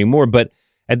MMA career anymore. But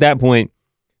at that point,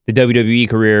 the WWE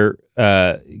career,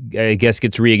 I guess,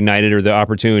 gets reignited, or the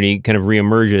opportunity kind of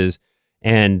reemerges,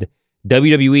 and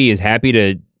WWE is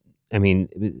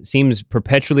seems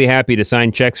perpetually happy to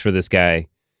sign checks for this guy,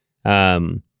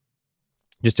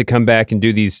 just to come back and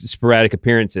do these sporadic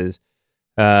appearances.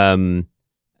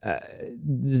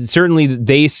 Certainly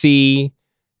they see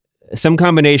some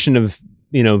combination of,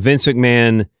 Vince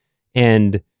McMahon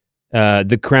and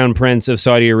the Crown Prince of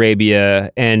Saudi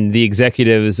Arabia and the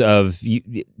executives of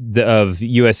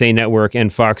USA Network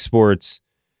and Fox Sports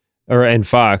and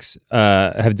Fox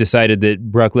have decided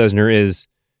that Brock Lesnar is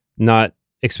not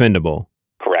expendable.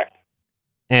 Correct.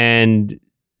 And,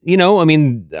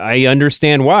 I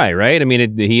understand why, right? I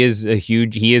mean, he is a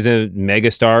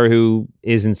megastar who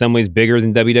is in some ways bigger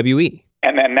than WWE.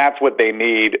 And that's what they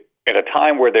need at a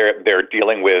time where they're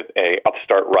dealing with a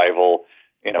upstart rival,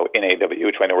 in AEW,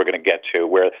 which I know we're going to get to,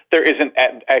 where there isn't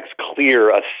as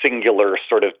clear a singular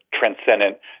sort of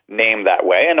transcendent name that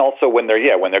way. And also when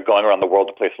they're going around the world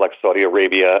to places like Saudi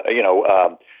Arabia,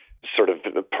 sort of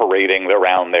parading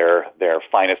around their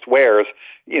finest wares,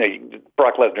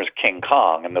 Brock Lesnar's King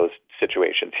Kong in those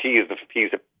situations. He's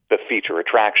the feature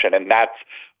attraction. And that's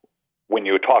when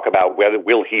you talk about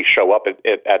will he show up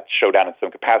at Showdown in some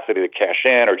capacity to cash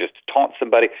in or just to taunt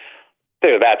somebody.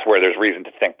 That's where there's reason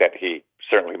to think that he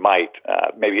certainly might.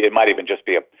 Maybe it might even just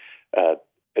be a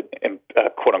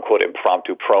quote unquote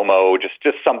impromptu promo, just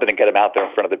something to get him out there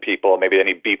in front of the people. Maybe then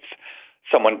he beats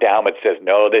someone down but says,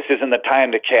 no, this isn't the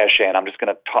time to cash in. I'm just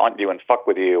going to taunt you and fuck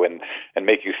with you and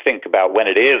make you think about when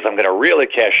it is I'm going to really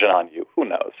cash in on you. Who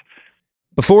knows?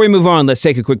 Before we move on, let's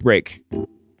take a quick break.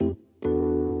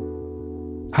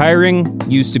 Hiring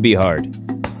used to be hard.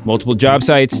 Multiple job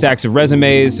sites, stacks of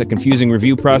resumes, a confusing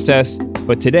review process.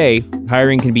 But today,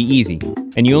 hiring can be easy,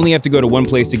 and you only have to go to one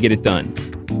place to get it done.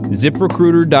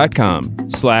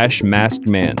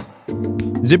 ZipRecruiter.com/maskedman.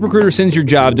 ZipRecruiter sends your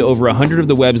job to over 100 of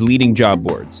the web's leading job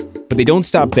boards. But they don't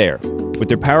stop there. With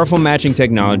their powerful matching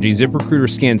technology, ZipRecruiter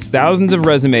scans thousands of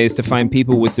resumes to find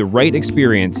people with the right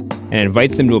experience and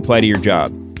invites them to apply to your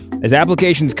job. As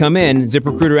applications come in,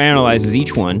 ZipRecruiter analyzes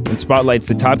each one and spotlights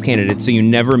the top candidates so you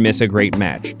never miss a great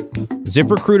match.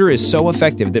 ZipRecruiter is so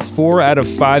effective that 4 out of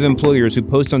 5 employers who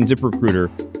post on ZipRecruiter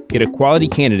get a quality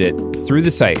candidate through the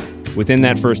site within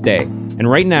that first day. And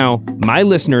right now, my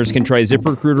listeners can try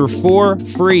ZipRecruiter for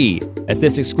free at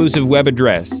this exclusive web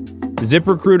address,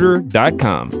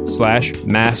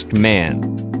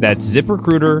 ZipRecruiter.com/maskedman. That's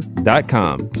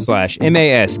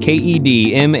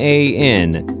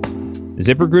ZipRecruiter.com/maskedman.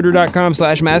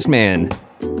 ZipRecruiter.com/maskedman.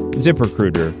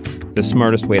 ZipRecruiter, the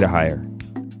smartest way to hire.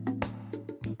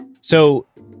 So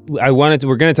we're going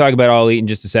to talk about All Elite in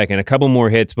just a second. A couple more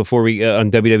hits before we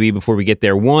on WWE before we get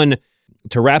there. One,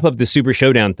 to wrap up the Super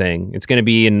Showdown thing. It's going to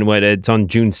be it's on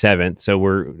June 7th, so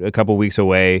we're a couple weeks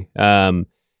away. And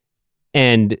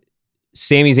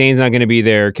Sami Zayn's not going to be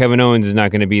there. Kevin Owens is not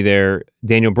going to be there.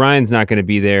 Daniel Bryan's not going to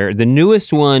be there. The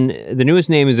newest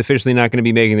name is officially not going to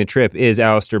be making the trip is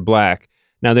Aleister Black.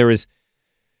 Now there was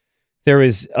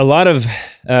a lot of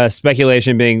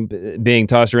speculation being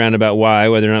tossed around about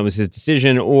whether or not it was his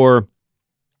decision or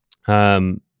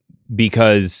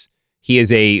because he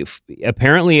is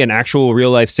apparently an actual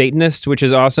real life Satanist, which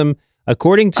is awesome.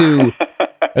 According to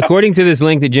this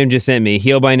link that Jim just sent me,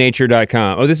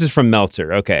 healbynature.com. Oh, this is from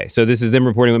Meltzer. Okay, so this is them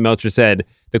reporting what Meltzer said.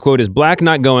 The quote is, Black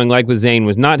not going, like with Zayn,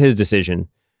 was not his decision.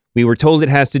 We were told it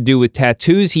has to do with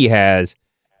tattoos he has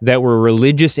that were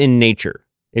religious in nature.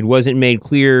 It wasn't made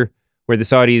clear whether the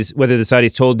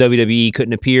Saudis told WWE he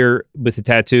couldn't appear with the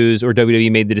tattoos or WWE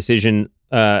made the decision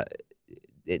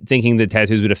thinking the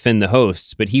tattoos would offend the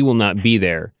hosts, but he will not be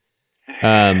there.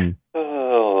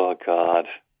 Oh, God.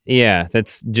 Yeah,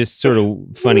 that's just sort of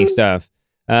funny stuff.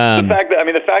 The fact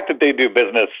that they do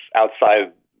business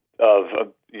outside of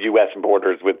U.S.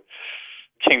 borders with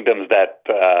kingdoms that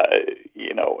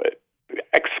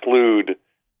exclude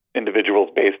individuals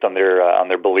based on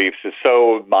their beliefs is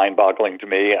so mind-boggling to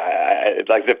me. It's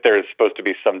as if there's supposed to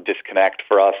be some disconnect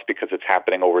for us because it's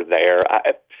happening over there.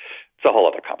 It's a whole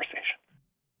other conversation.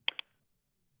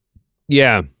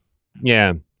 Yeah.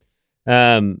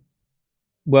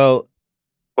 Well,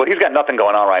 he's got nothing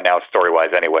going on right now,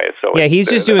 story-wise, anyway. So yeah, he's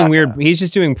just doing weird. He's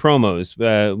just doing promos,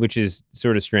 which is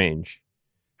sort of strange.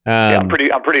 I'm pretty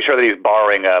sure that he's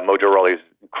borrowing Mojo Rawley's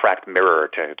cracked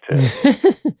mirror to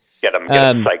get him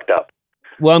psyched up.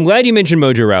 Well, I'm glad you mentioned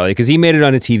Mojo Rawley because he made it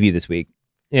on a TV this week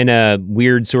in a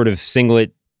weird sort of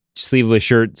singlet, sleeveless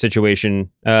shirt situation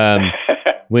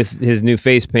with his new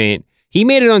face paint. He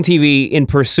made it on TV in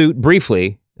pursuit,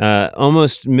 briefly.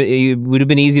 Almost, it would have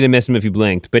been easy to miss him if you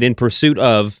blinked, but in pursuit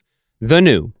of the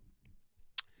new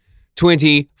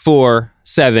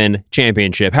 24/7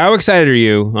 championship. How excited are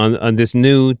you on this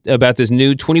new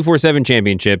 24/7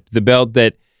 championship? The belt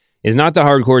that is not the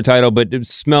hardcore title, but it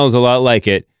smells a lot like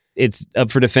it. It's up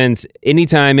for defense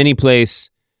anytime, any place,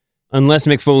 unless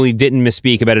Mick Foley didn't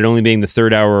misspeak about it only being the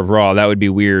third hour of Raw. That would be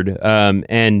weird.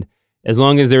 And as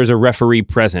long as there's a referee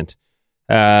present.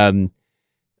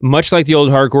 Much like the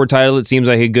old hardcore title, it seems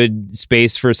like a good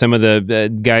space for some of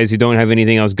the guys who don't have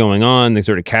anything else going on, the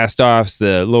sort of cast-offs,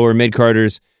 the lower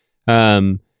mid-carders.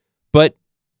 But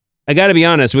I got to be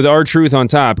honest, with R-Truth on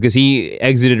top, because he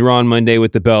exited Raw on Monday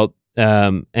with the belt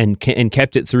and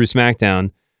kept it through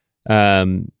SmackDown,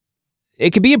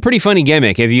 it could be a pretty funny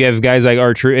gimmick if you have guys like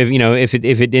R-Truth,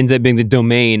 if it ends up being the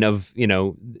domain of,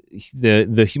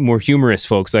 the more humorous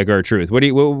folks like R-Truth.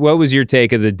 What was your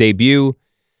take of the debut?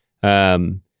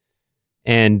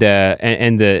 And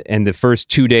the first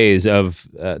 2 days of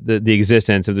the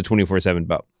existence of the 24/7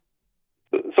 belt.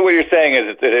 So what you're saying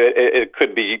is it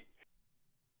could be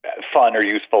fun or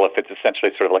useful if it's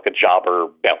essentially sort of like a jobber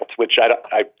belt, which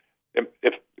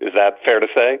is that fair to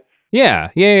say? Yeah.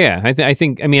 I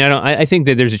think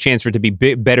that there's a chance for it to be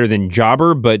better than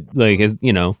jobber, but as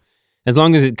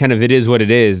long as it is what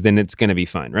it is, then it's going to be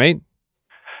fun, right?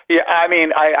 Yeah,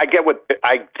 I get what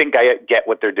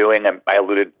they're doing. I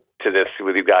alluded to this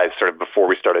with you guys sort of before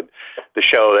we started the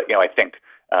show that, I think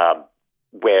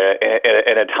where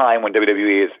at a time when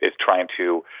WWE is trying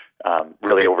to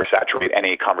really oversaturate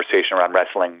any conversation around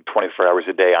wrestling 24 hours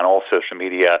a day on all social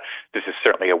media, this is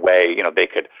certainly a way, they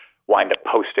could wind up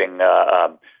posting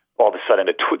all of a sudden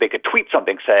they could tweet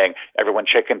something saying, everyone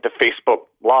check into Facebook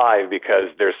Live because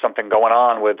there's something going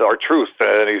on with R-Truth.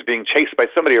 He's being chased by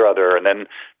somebody or other. And then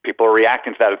people are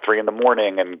reacting to that at 3 a.m.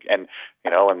 and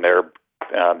they're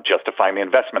justifying the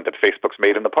investment that Facebook's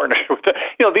made in the partnership with it.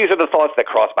 These are the thoughts that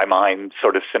cross my mind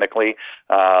sort of cynically.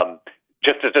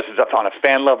 Just as on a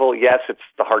fan level, yes, it's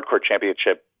the Hardcore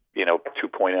Championship,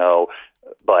 2.0,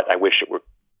 but I wish it were.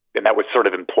 And that was sort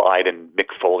of implied in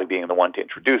Mick Foley being the one to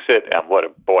introduce it. And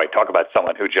talk about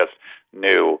someone who just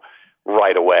knew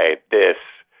right away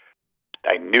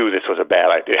I knew this was a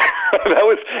bad idea. That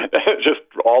was just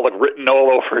all written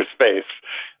all over his face.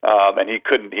 And he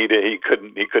couldn't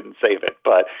save it.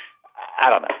 But I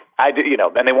don't know. And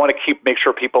they want to make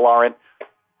sure people aren't,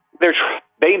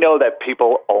 they know that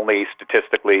people only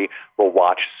statistically will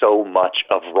watch so much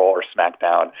of Raw or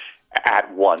SmackDown.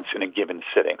 at once in a given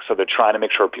sitting. So they're trying to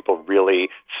make sure people really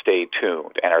stay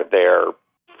tuned and are there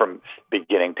from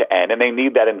beginning to end. And they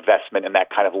need that investment and that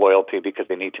kind of loyalty because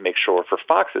they need to make sure, for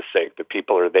Fox's sake, that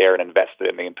people are there and invested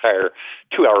in the entire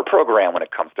 2-hour program when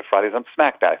it comes to Fridays on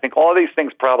SmackDown. I think all of these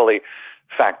things probably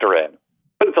factor in,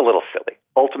 but it's a little silly.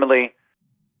 Ultimately,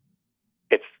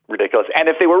 it's ridiculous. And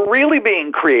if they were really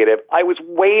being creative, I was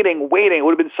waiting. It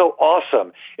would have been so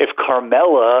awesome if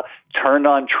Carmella turned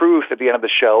on Truth at the end of the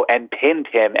show and pinned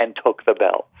him and took the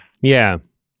belt. Yeah.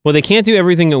 Well, they can't do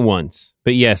everything at once.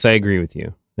 But yes, I agree with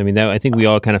you. I mean, I think we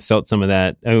all kind of felt some of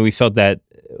that. I mean, we felt that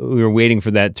we were waiting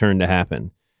for that turn to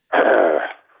happen.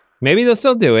 Maybe they'll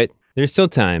still do it. There's still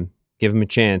time. Give them a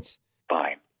chance.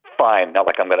 Fine. Not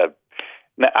like I'm going to...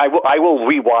 I will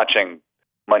re-watching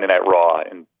Monday Night Raw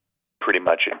and pretty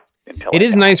much until it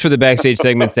is nice for the backstage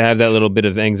segments to have that little bit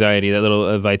of anxiety, that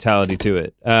little vitality to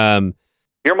it.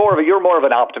 You're more of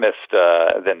an optimist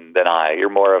than I. You're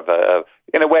more of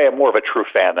in a way, more of a true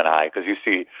fan than I, because you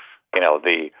see,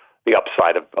 the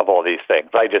upside of all these things.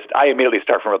 I immediately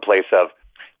start from a place of,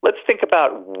 let's think about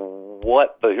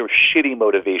what the shitty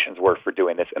motivations were for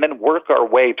doing this, and then work our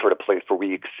way toward a place where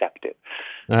we accept it.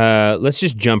 Let's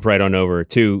just jump right on over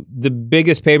to the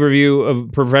biggest pay-per-view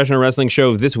of professional wrestling show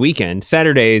of this weekend,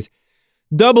 Saturday's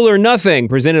Double or Nothing,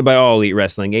 presented by All Elite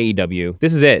Wrestling, AEW.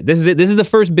 This is it. This is the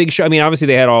first big show. I mean, obviously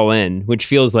they had All In, which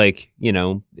feels like,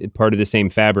 part of the same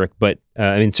fabric, but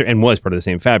and was part of the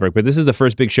same fabric. But this is the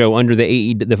first big show under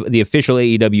the official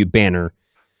AEW banner.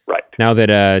 Right. Now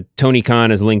that Tony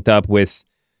Khan is linked up with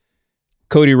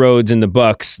Cody Rhodes and the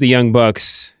Bucks, the Young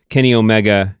Bucks, Kenny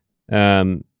Omega,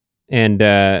 and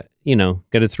got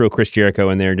to throw Chris Jericho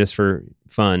in there just for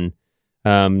fun.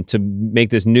 To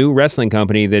make this new wrestling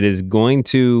company that is going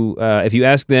to, if you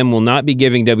ask them, will not be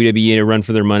giving WWE a run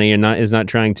for their money and is not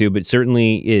trying to, but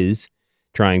certainly is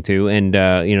trying to. And,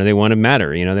 they want to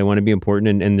matter, they want to be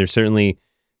important, and they're certainly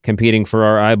competing for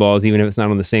our eyeballs, even if it's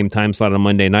not on the same time slot on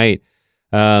Monday night.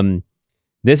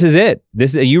 This is it.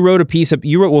 You wrote a piece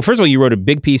well, first of all, you wrote a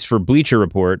big piece for Bleacher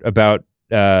Report about,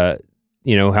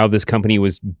 how this company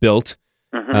was built.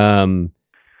 Mm-hmm.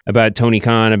 About Tony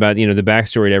Khan, about, the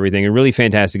backstory to everything. A really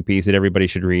fantastic piece that everybody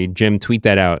should read. Jim, tweet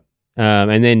that out.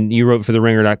 And then you wrote for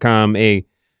TheRinger.com a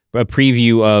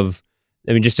preview of,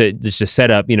 just a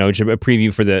setup, a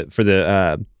preview for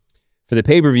the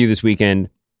pay-per-view this weekend.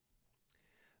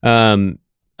 Listen,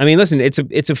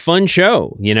 it's a fun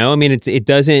show, I don't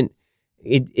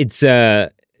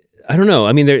know.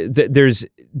 I mean, there's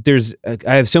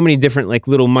I have so many different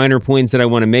little minor points that I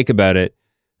want to make about it.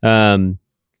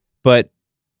 But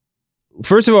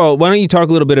first of all, why don't you talk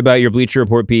a little bit about your Bleacher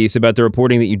Report piece, about the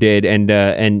reporting that you did, and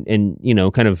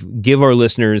kind of give our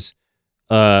listeners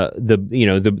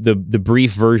the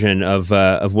brief version of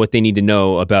what they need to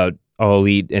know about All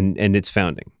Elite and its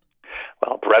founding.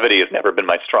 Well, brevity has never been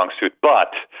my strong suit,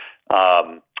 but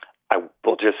I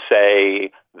will just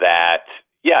say that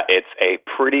it's a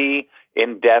pretty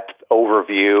in-depth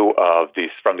overview of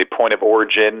these, from the point of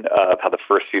origin of how the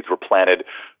first seeds were planted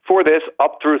for this,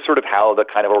 up through sort of how the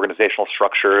kind of organizational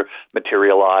structure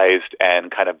materialized, and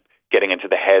kind of getting into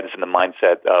the heads and the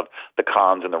mindset of the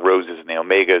Khans and the Roses and the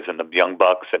Omegas and the Young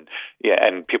Bucks, and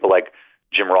people like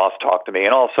Jim Ross talked to me,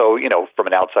 and also, from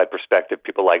an outside perspective,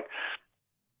 people like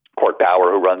Court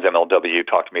Bauer, who runs MLW,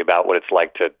 talked to me about what it's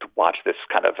like to watch this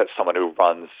kind of, as someone who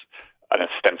runs an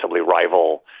ostensibly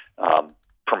rival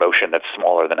promotion that's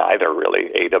smaller than either, really,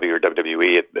 AEW or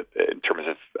WWE, in terms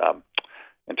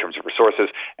of resources,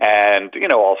 and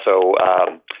also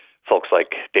folks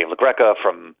like Dave LaGreca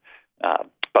from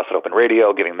Busted Open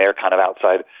Radio, giving their kind of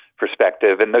outside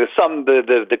perspective. And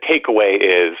the takeaway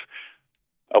is,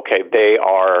 okay, they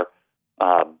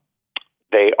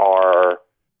are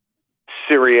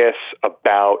serious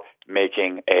about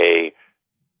making a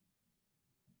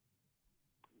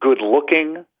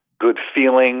good-looking,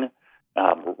 good-feeling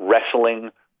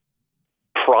wrestling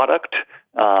product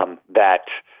that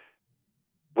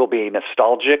will be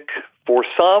nostalgic for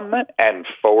some and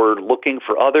forward-looking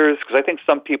for others, because I think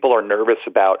some people are nervous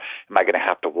about, am I going to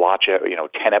have to watch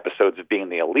 10 episodes of Being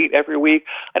the Elite every week?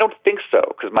 I don't think so,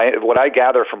 because what I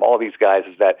gather from all these guys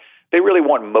is that they really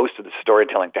want most of the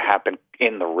storytelling to happen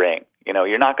in the ring.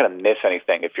 You're not going to miss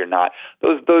anything if you're not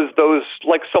those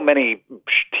like so many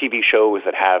TV shows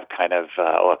that have kind of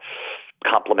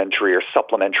complimentary or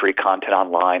supplementary content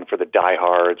online for the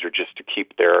diehards, or just to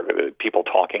keep their people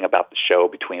talking about the show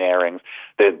between airings.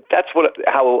 That's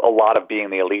how a lot of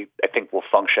Being the Elite, I think, will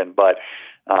function. But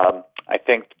I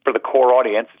think for the core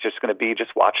audience, it's just going to be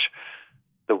just watch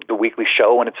the weekly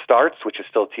show when it starts, which is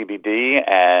still TBD,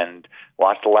 and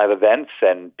watch the live events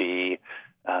and be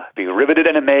be riveted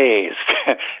and amazed.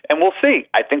 And we'll see.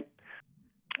 I think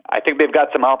they've got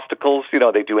some obstacles. You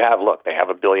know, they have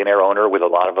a billionaire owner with a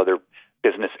lot of other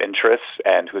business interests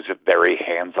and who's a very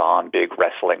hands-on, big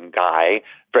wrestling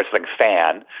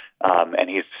fan, and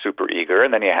he's super eager.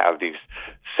 And then you have these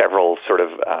several sort of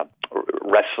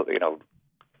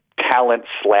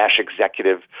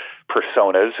talent/executive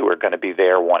personas who are going to be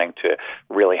there wanting to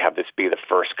really have this be the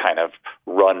first kind of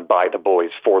run by the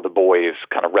boys, for the boys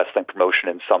kind of wrestling promotion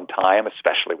in some time,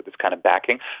 especially with this kind of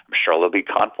backing. I'm sure there'll be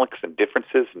conflicts and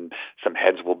differences, and some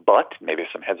heads will butt, maybe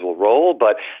some heads will roll,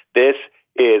 but this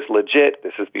is legit.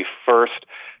 This is the first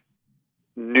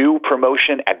new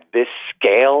promotion at this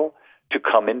scale to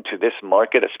come into this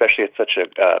market, especially at such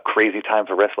a crazy time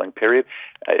for wrestling, period,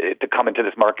 to come into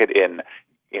this market in,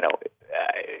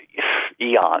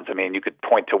 eons. I mean, you could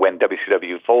point to when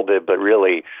WCW folded, but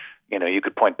really, you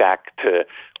could point back to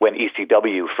when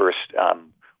ECW first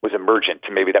was emergent,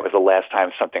 to maybe that was the last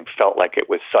time something felt like it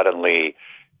was suddenly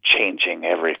changing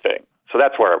everything. So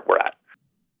that's where we're at.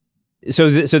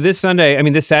 So this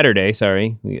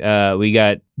Saturday, we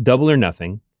got Double or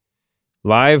Nothing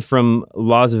live from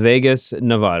Las Vegas,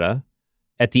 Nevada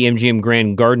at the MGM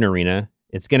Grand Garden Arena.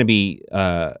 It's going to be,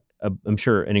 I'm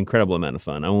sure, an incredible amount of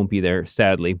fun. I won't be there,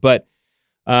 sadly, but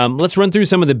let's run through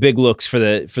some of the big looks for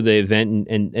the event,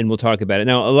 and we'll talk about it.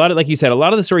 Now, like you said, a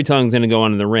lot of the storytelling is going to go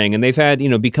on in the ring, and they've had,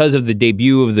 because of the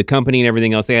debut of the company and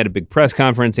everything else, they had a big press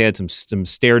conference. They had some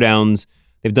stare downs.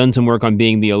 They've done some work on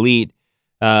being the elite.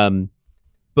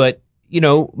 But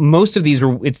most of these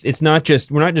it's not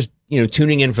just, we're not just,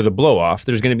 tuning in for the blow off.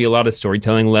 There's going to be a lot of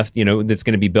storytelling left, that's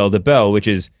going to be bell to bell, which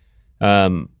is,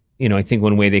 I think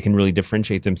one way they can really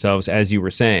differentiate themselves, as you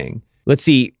were saying. Let's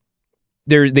see.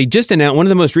 They just announced, one of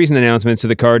the most recent announcements to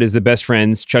the card is the Best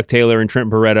Friends, Chuck Taylor and Trent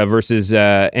Beretta versus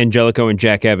Angelico and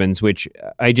Jack Evans, which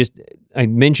I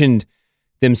mentioned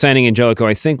them signing Angelico,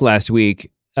 I think, last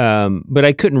week. But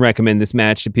I couldn't recommend this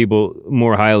match to people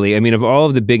more highly. I mean, of all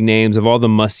of the big names, of all the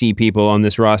must-see people on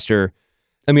this roster,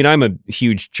 I mean, I'm a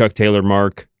huge Chuck Taylor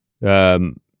mark.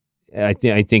 I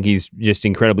think he's just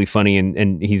incredibly funny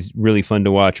and he's really fun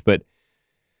to watch. But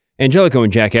Angelico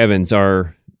and Jack Evans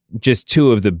are just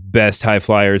two of the best high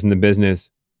flyers in the business.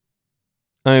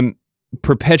 I'm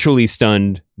perpetually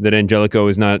stunned that Angelico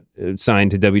is not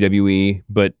signed to WWE,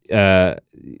 but I'm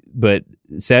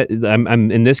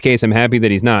in this case, I'm happy that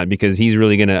he's not, because he's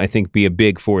really going to, I think, be a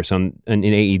big force in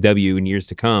AEW in years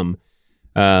to come.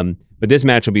 But this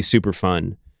match will be super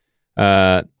fun.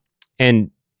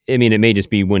 And I mean, it may just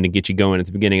be one to get you going at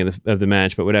the beginning of the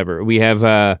match, but whatever. We have,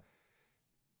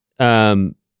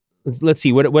 let's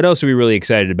see, what else are we really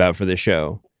excited about for this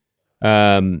show?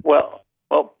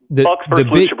 Bucks versus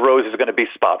Lucha Bros is going to be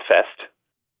Spot Fest.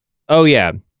 Oh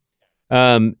yeah.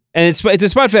 And it's a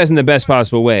spot fest in the best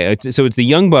possible way. So it's the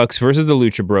Young Bucks versus the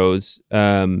Lucha Bros,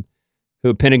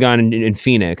 who Pentagon and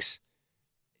Phoenix.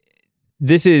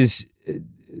 This is, I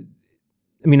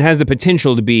mean, it has the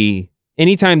potential to be,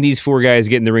 anytime these four guys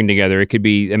get in the ring together, it could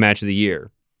be a match of the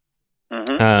year.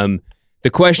 Mm-hmm. The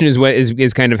question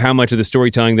is kind of how much of the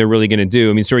storytelling they're really going to do.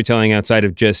 I mean, storytelling outside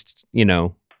of just,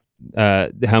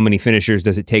 how many finishers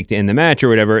does it take to end the match or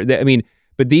whatever. I mean,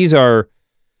 but these are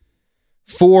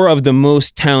four of the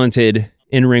most talented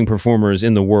in-ring performers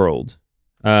in the world.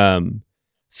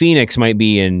 Phoenix might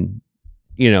be in,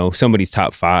 somebody's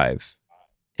top 5.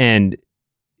 And,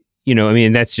 I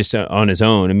mean, that's just on his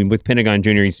own. I mean, with Pentagon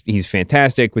Jr., he's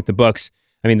fantastic. With the Bucks,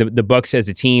 I mean, the Bucks as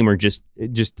a team are just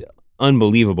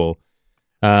unbelievable.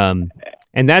 And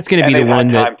that's going to be the one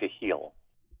that... time to heal.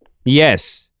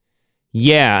 Yes.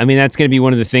 Yeah, I mean, that's going to be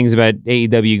one of the things about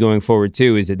AEW going forward,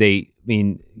 too, is that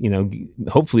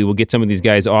hopefully we'll get some of these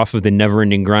guys off of the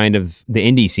never-ending grind of the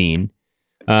indie scene.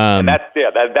 And that's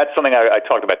something I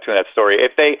talked about, too, in that story.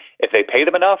 If they pay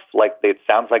them enough, like it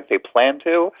sounds like they plan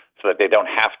to, so that they don't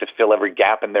have to fill every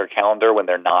gap in their calendar when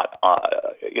they're not,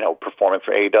 performing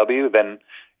for AEW, then,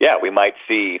 yeah, we might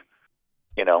see,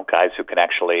 guys who can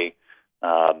actually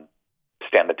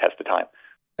stand the test of time.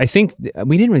 I think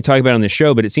we didn't really talk about it on the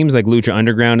show, but it seems like Lucha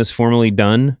Underground is formally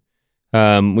done,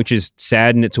 which is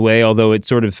sad in its way, although it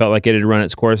sort of felt like it had run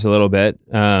its course a little bit.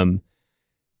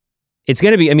 It's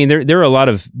going to be, I mean, there are a lot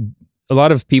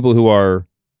of people who are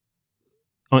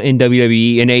in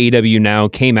WWE and AEW now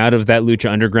came out of that Lucha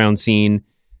Underground scene.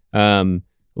 A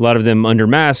lot of them under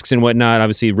masks and whatnot.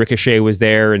 Obviously, Ricochet was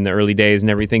there in the early days and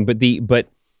everything, but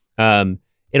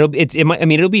it'll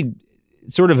be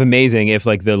sort of amazing if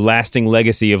like the lasting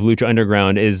legacy of Lucha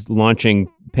Underground is launching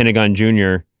Pentagon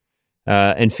Jr.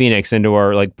 And Phoenix into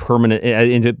our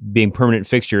into being permanent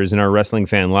fixtures in our wrestling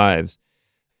fan lives.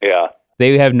 Yeah,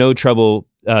 they have no trouble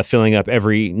filling up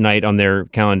every night on their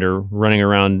calendar, running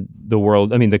around the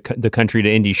world. I mean, the country to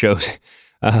indie shows.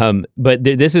 But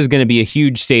this is going to be a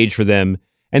huge stage for them.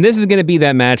 And this is going to be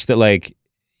that match that, like,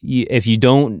 if you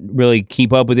don't really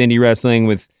keep up with indie wrestling,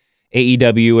 with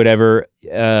AEW, whatever,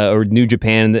 or New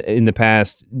Japan in the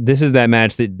past, this is that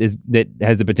match that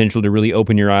has the potential to really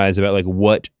open your eyes about, like,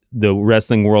 what the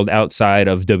wrestling world outside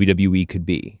of WWE could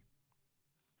be.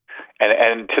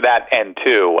 And to that end,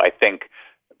 too, I think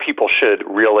people should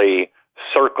really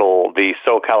circle the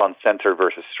SoCal Uncensored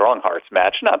versus Strong Hearts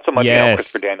match. Not so much,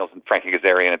 Christopher Daniels and Frankie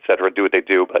Kazarian, et cetera, do what they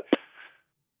do, but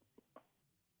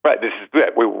right, this is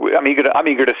good. I'm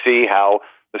eager to see how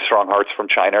the Strong Hearts from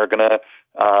China are going to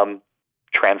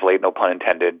translate, no pun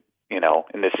intended,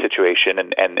 in this situation,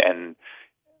 and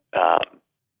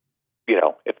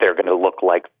if they're going to look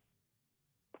like,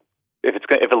 if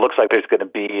it looks like there's going to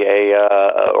be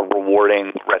a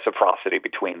rewarding reciprocity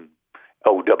between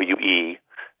OWE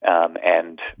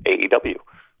and AEW.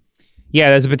 Yeah,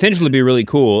 there's a potential to be really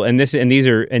cool, and these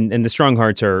are the Strong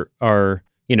Hearts are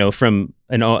from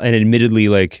an admittedly,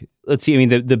 like, let's see. I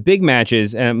mean, the big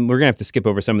matches, and we're gonna have to skip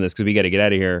over some of this because we got to get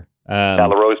out of here.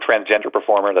 Nyla Rose, transgender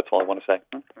performer. That's all I want to say.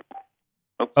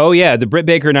 Oh yeah, the Britt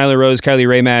Baker, Nyla Rose, Kylie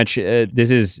Rae match.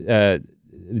 This is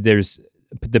there's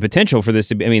the potential for this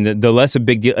to be. I mean, the less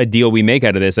a deal we make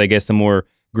out of this, I guess, the more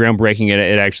groundbreaking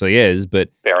it actually is. But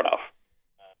fair enough.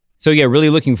 So yeah, really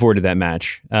looking forward to that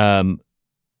match.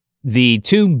 The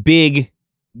two big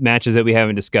matches that we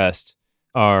haven't discussed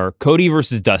are Cody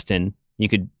versus Dustin. You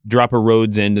could drop a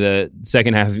Rhodes into the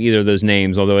second half of either of those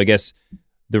names, although I guess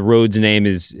the Rhodes name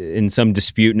is in some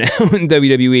dispute now in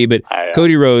WWE. But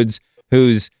Cody Rhodes,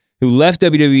 who left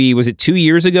WWE, was it 2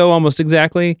 years ago, almost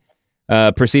exactly?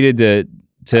 Proceeded to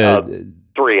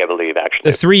 3, I believe,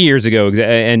 actually. 3 years ago,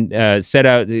 and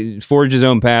forged his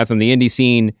own path on the indie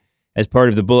scene as part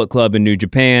of the Bullet Club in New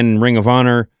Japan, Ring of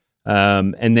Honor,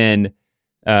 and then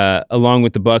along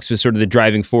with the Bucks was sort of the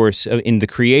driving force in the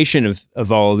creation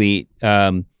of All Elite.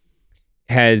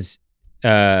 Has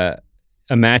a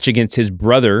match against his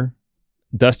brother,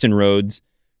 Dustin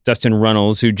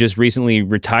Runnels, who just recently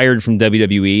retired from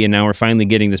WWE, and now we're finally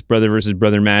getting this brother versus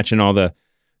brother match and all the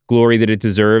glory that it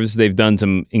deserves. They've done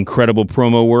some incredible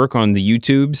promo work on the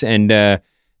YouTubes, and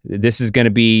this is going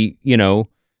to be,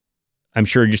 I'm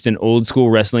sure, just an old school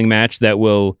wrestling match that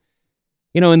will,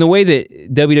 in the way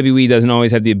that WWE doesn't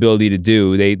always have the ability to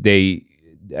do. I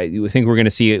think we're going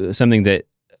to see something that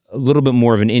a little bit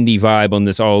more of an indie vibe on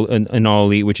this All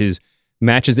Elite, which is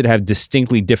matches that have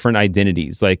distinctly different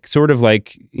identities, like sort of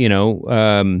like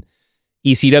ECW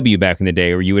back in the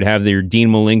day, where you would have your Dean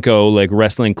Malenko like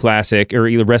wrestling classic or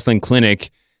either wrestling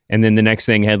clinic, and then the next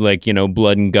thing had like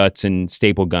blood and guts and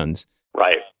staple guns.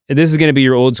 Right. This is going to be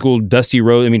your old school Dusty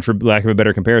Rhodes. I mean, for lack of a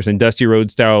better comparison, Dusty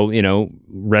Rhodes style,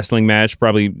 wrestling match,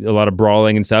 probably a lot of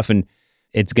brawling and stuff. And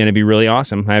it's going to be really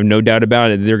awesome. I have no doubt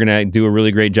about it. They're going to do a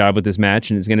really great job with this match.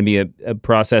 And it's going to be a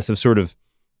process of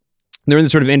they're in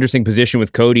this sort of interesting position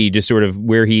with Cody, just sort of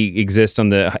where he exists in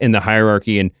the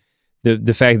hierarchy. And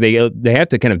the fact they have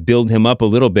to kind of build him up a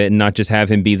little bit and not just have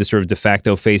him be the sort of de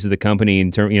facto face of the company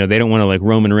in term, they don't want to like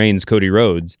Roman Reigns, Cody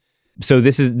Rhodes. So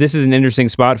this is an interesting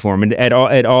spot for him. And at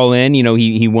All In,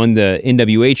 he won the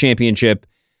NWA championship,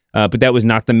 but that was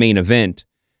not the main event.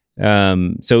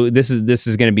 So this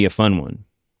is going to be a fun one.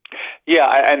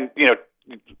 Yeah, and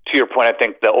to your point, I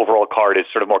think the overall card is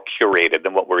sort of more curated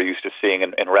than what we're used to seeing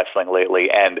in wrestling lately.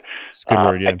 And that's a good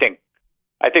word, yeah.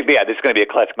 I think this is going to be a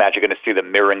classic match. You're going to see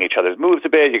them mirroring each other's moves a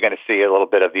bit. You're going to see a little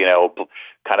bit of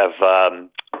kind of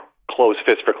close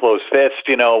fist for close fist,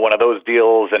 one of those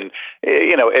deals. And,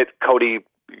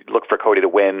 look for Cody to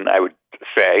win, I would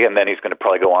say. And then he's going to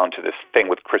probably go on to this thing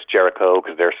with Chris Jericho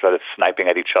because they're sort of sniping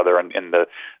at each other and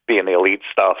being the elite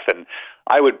stuff. And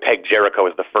I would peg Jericho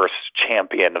as the first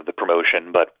champion of the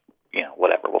promotion, but,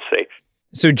 whatever, we'll see.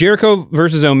 So Jericho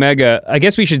versus Omega, I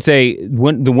guess we should say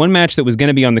the one match that was going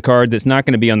to be on the card that's not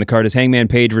going to be on the card is Hangman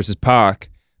Page versus Pac,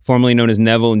 formerly known as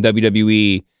Neville in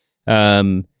WWE.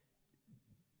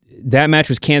 That match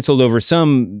was canceled over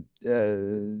some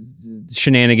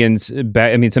shenanigans,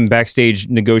 some backstage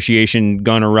negotiation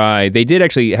gone awry. They did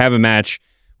actually have a match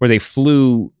where they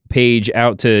flew Page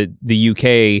out to the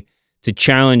UK to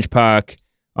challenge Pac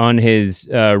on his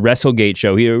WrestleGate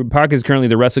show. Pac is currently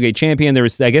the WrestleGate champion.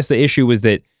 I guess the issue was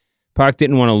that Pac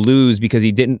didn't want to lose because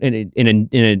he didn't in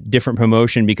a different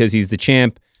promotion because he's the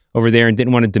champ over there and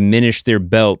didn't want to diminish their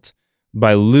belt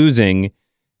by losing.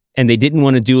 And they didn't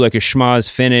want to do like a schmozz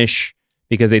finish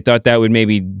because they thought that would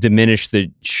maybe diminish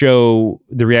the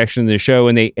reaction to the show.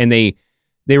 And they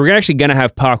were actually going to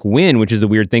have Pac win, which is the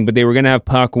weird thing, but they were going to have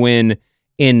Pac win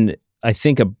in, I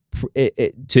think, a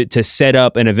to set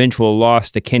up an eventual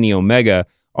loss to Kenny Omega.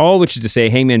 All which is to say,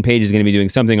 Hangman Page is going to be doing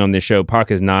something on this show.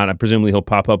 Pac is not. Presumably he'll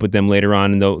pop up with them later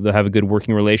on, and they'll have a good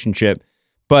working relationship.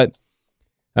 But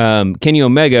Kenny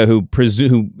Omega, who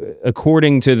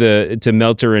according to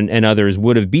Meltzer and others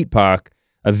would have beat Pac,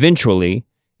 eventually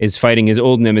is fighting his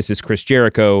old nemesis Chris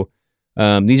Jericho.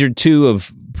 These are two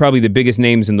of probably the biggest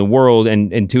names in the world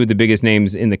and two of the biggest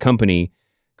names in the company.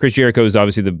 Chris Jericho is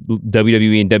obviously the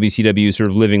WWE and WCW sort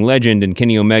of living legend, and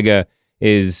Kenny Omega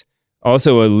is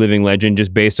also a living legend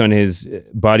just based on his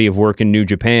body of work in New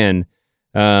Japan.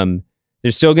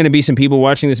 There's still going to be some people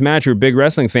watching this match who are big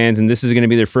wrestling fans, and this is going to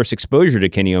be their first exposure to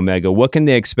Kenny Omega. What can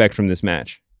they expect from this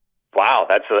match? Wow,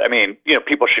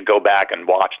 people should go back and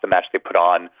watch the match they put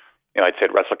on. I'd say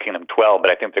at Wrestle Kingdom 12, but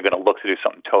I think they're going to look to do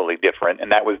something totally different.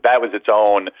 And that was its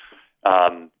own,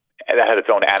 that had its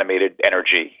own animated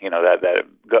energy, that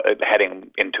heading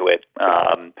into it.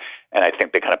 And I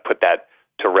think they kind of put that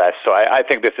to rest. So I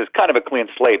think this is kind of a clean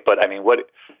slate, but what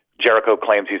Jericho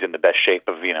claims he's in the best shape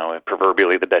of,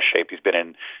 proverbially the best shape he's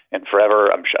been in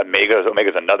forever. I'm sure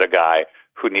Omega's another guy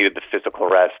who needed the physical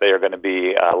rest. They are going to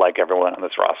be, like everyone on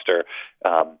this roster,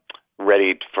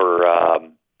 ready to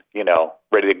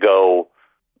go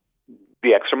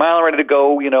the extra mile, ready to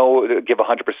go, give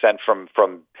 100%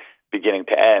 from beginning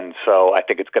to end. So I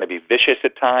think it's going to be vicious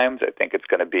at times. I think it's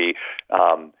going to be,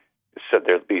 so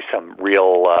there'll be some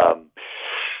real,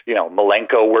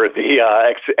 Malenko-worthy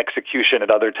execution at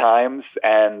other times.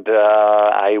 And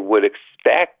I would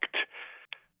expect,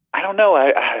 I don't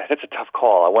know, that's a tough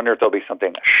call. I wonder if there'll be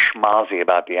something schmozzy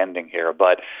about the ending here.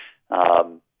 But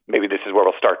maybe this is where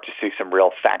we'll start to see some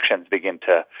real factions begin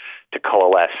to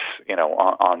coalesce,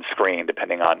 on screen,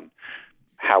 depending on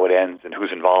how it ends and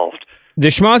who's involved. The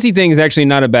schmozzy thing is actually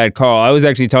not a bad call. I was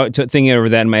actually thinking over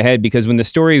that in my head because when the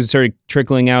stories started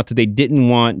trickling out that they didn't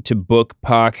want to book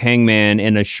Pac Hangman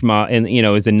in a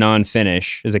as a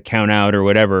non-finish, as a count out or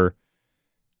whatever,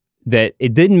 that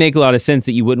it didn't make a lot of sense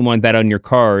that you wouldn't want that on your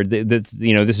card. That's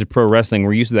this is pro wrestling.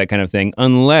 We're used to that kind of thing,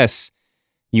 unless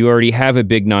you already have a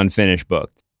big non-finish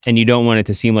booked and you don't want it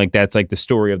to seem like that's like the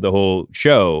story of the whole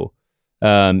show.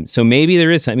 So maybe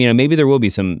there is maybe there will be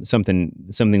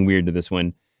something weird to this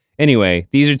one. Anyway,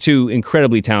 these are two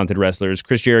incredibly talented wrestlers.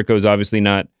 Chris Jericho is obviously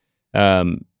not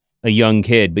a young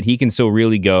kid, but he can still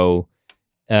really go.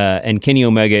 And Kenny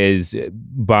Omega is,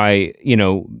 by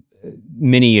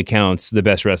many accounts, the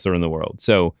best wrestler in the world.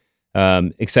 So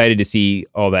excited to see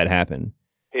all that happen.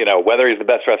 Whether he's the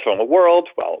best wrestler in the world,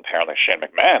 well, apparently Shane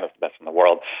McMahon is the best in the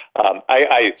world.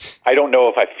 I don't know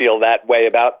if I feel that way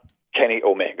about Kenny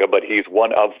Omega, but he's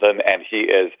one of them, and he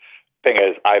is. Thing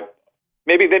is,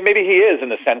 maybe he is in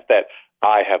the sense that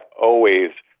I have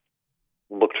always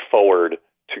looked forward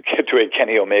to get to a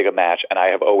Kenny Omega match, and I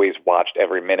have always watched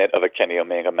every minute of a Kenny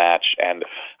Omega match, and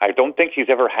I don't think he's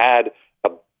ever had a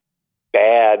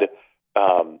bad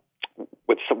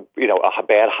with some a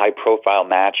bad high profile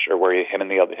match or where him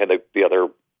and the other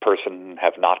person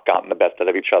have not gotten the best out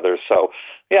of each other. So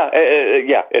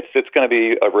it's going to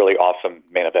be a really awesome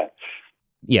main event.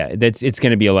 Yeah, it's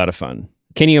going to be a lot of fun.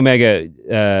 Kenny Omega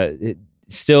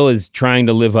still is trying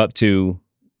to live up to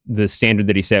the standard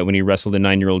that he set when he wrestled a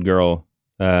 9-year-old girl.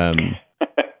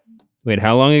 Wait,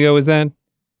 how long ago was that?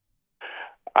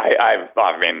 I'm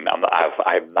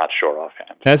not sure offhand.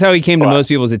 That's how he came to most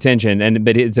people's attention,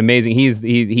 but it's amazing.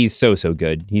 He's so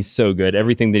good. He's so good.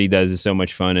 Everything that he does is so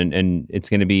much fun, and it's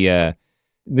going to be.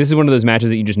 This is one of those matches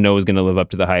that you just know is going to live up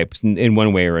to the hype in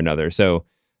one way or another. So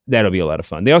that'll be a lot of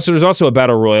fun. There's also a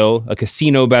battle royal, a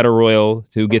casino battle royal,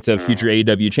 who gets a future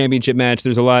AEW championship match.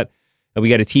 There's a lot. We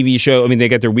got a TV show. I mean, they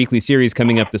got their weekly series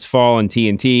coming up this fall on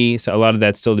TNT. So a lot of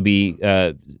that's still to be,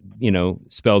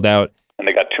 spelled out. And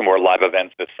they got 2 more live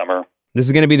events this summer. This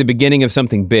is going to be the beginning of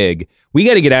something big. We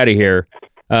got to get out of here.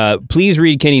 Please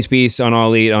read Kenny's piece on All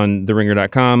Elite on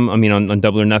TheRinger.com. I mean, on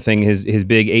Double or Nothing, his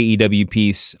big AEW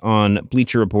piece on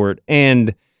Bleacher Report.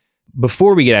 And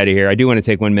before we get out of here, I do want to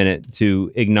take 1 minute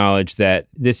to acknowledge that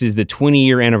this is the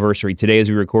 20-year anniversary, today as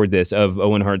we record this, of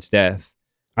Owen Hart's death.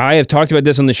 I have talked about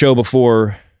this on the show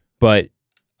before, but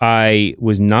I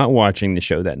was not watching the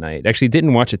show that night. Actually,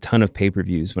 didn't watch a ton of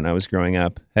pay-per-views when I was growing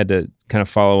up. Had to kind of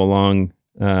follow along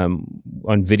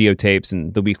on videotapes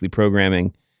and the weekly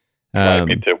programming.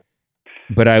 Me too.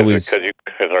 But I was... Because you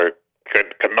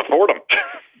couldn't afford them.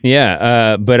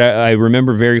 Yeah, but I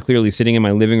remember very clearly sitting in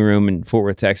my living room in Fort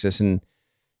Worth, Texas, and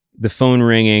the phone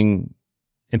ringing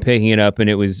and picking it up, and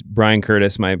it was Brian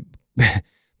Curtis, my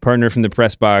partner from the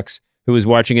press box, who was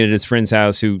watching it at his friend's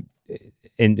house, who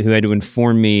had to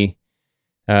inform me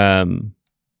that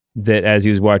as he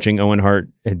was watching, Owen Hart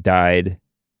had died.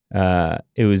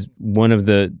 it was one of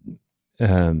the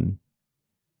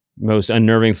most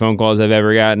unnerving phone calls I've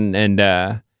ever gotten,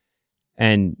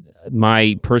 and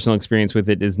my personal experience with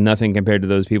it is nothing compared to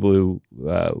those people who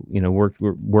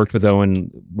worked with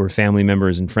Owen, were family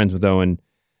members and friends with Owen.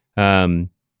 I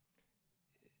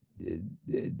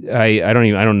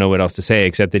don't know what else to say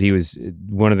except that he was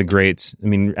one of the greats. I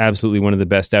mean, absolutely one of the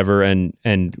best ever, and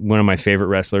one of my favorite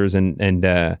wrestlers. We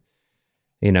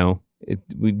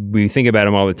think about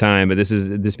him all the time, but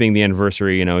this being the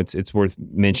anniversary, it's worth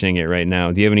mentioning it right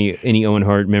now. Do you have any Owen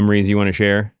Hart memories you want to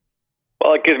share?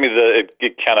 Well, it gives me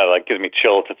gives me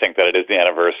chills to think that it is the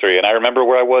anniversary, and I remember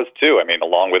where I was too. I mean,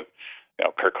 along with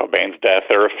Kurt Cobain's death,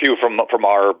 there are a few from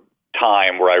our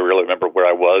time where I really remember where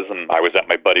I was, and I was at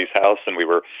my buddy's house, and we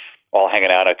were all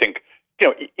hanging out. I think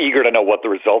eager to know what the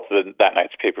results of that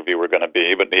night's pay-per-view were going to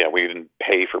be, but yeah, we didn't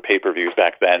pay for pay-per-views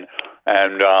back then,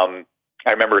 and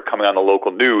I remember it coming on the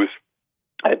local news.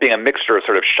 And it being a mixture of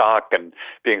sort of shock and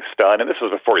being stunned, and this was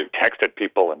before you texted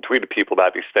people and tweeted people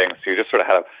about these things, so you just sort of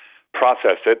had to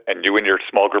process it, and you and your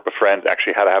small group of friends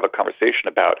actually had to have a conversation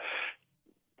about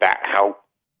that, how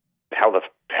the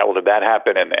hell did that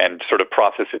happen, and sort of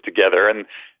process it together, and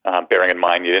bearing in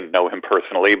mind you didn't know him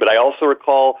personally. But I also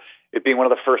recall it being one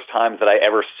of the first times that I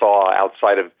ever saw,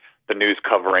 outside of the news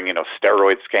covering,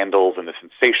 steroid scandals and the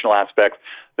sensational aspects,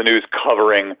 the news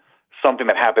covering something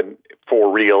that happened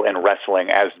for real in wrestling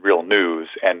as real news,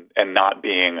 and not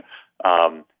being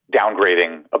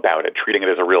downgrading about it, treating it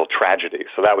as a real tragedy.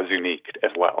 So that was unique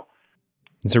as well.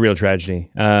 It's a real tragedy.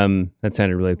 That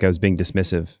sounded really like I was being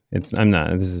dismissive.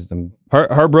 I'm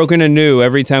heartbroken anew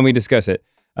every time we discuss it.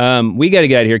 We got to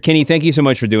get out of here. Kenny, thank you so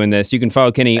much for doing this. You can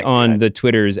follow Kenny on the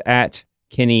Twitters at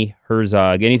Kenny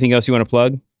Herzog. Anything else you want to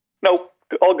plug? Nope.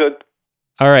 All good.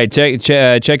 All right.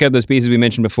 Check out those pieces we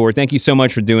mentioned before. Thank you so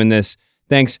much for doing this.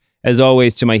 Thanks, as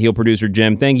always, to my heel producer,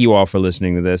 Jim. Thank you all for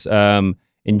listening to this.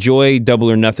 Enjoy Double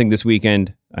or Nothing this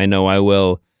weekend. I know I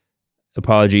will.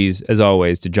 Apologies, as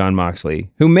always, to Jon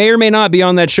Moxley, who may or may not be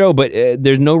on that show, but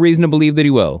there's no reason to believe that he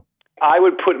will. I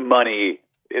would put money,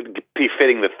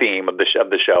 befitting the theme of the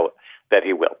show, that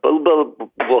he will. But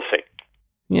we'll see.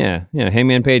 Yeah.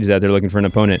 Hangman Page is out there looking for an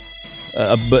opponent.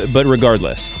 But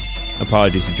regardless,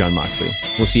 apologies to Jon Moxley.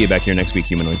 We'll see you back here next week,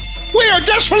 humanoids. We are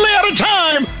desperately out of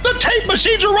time. The tape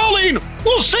machines are rolling.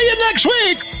 We'll see you next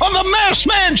week on the Masked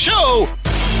Man Show.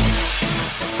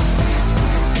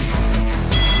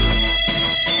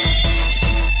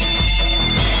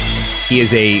 He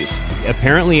is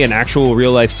apparently an actual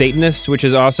real life Satanist, which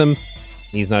is awesome.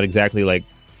 He's not exactly like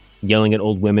yelling at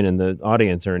old women in the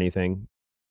audience or anything.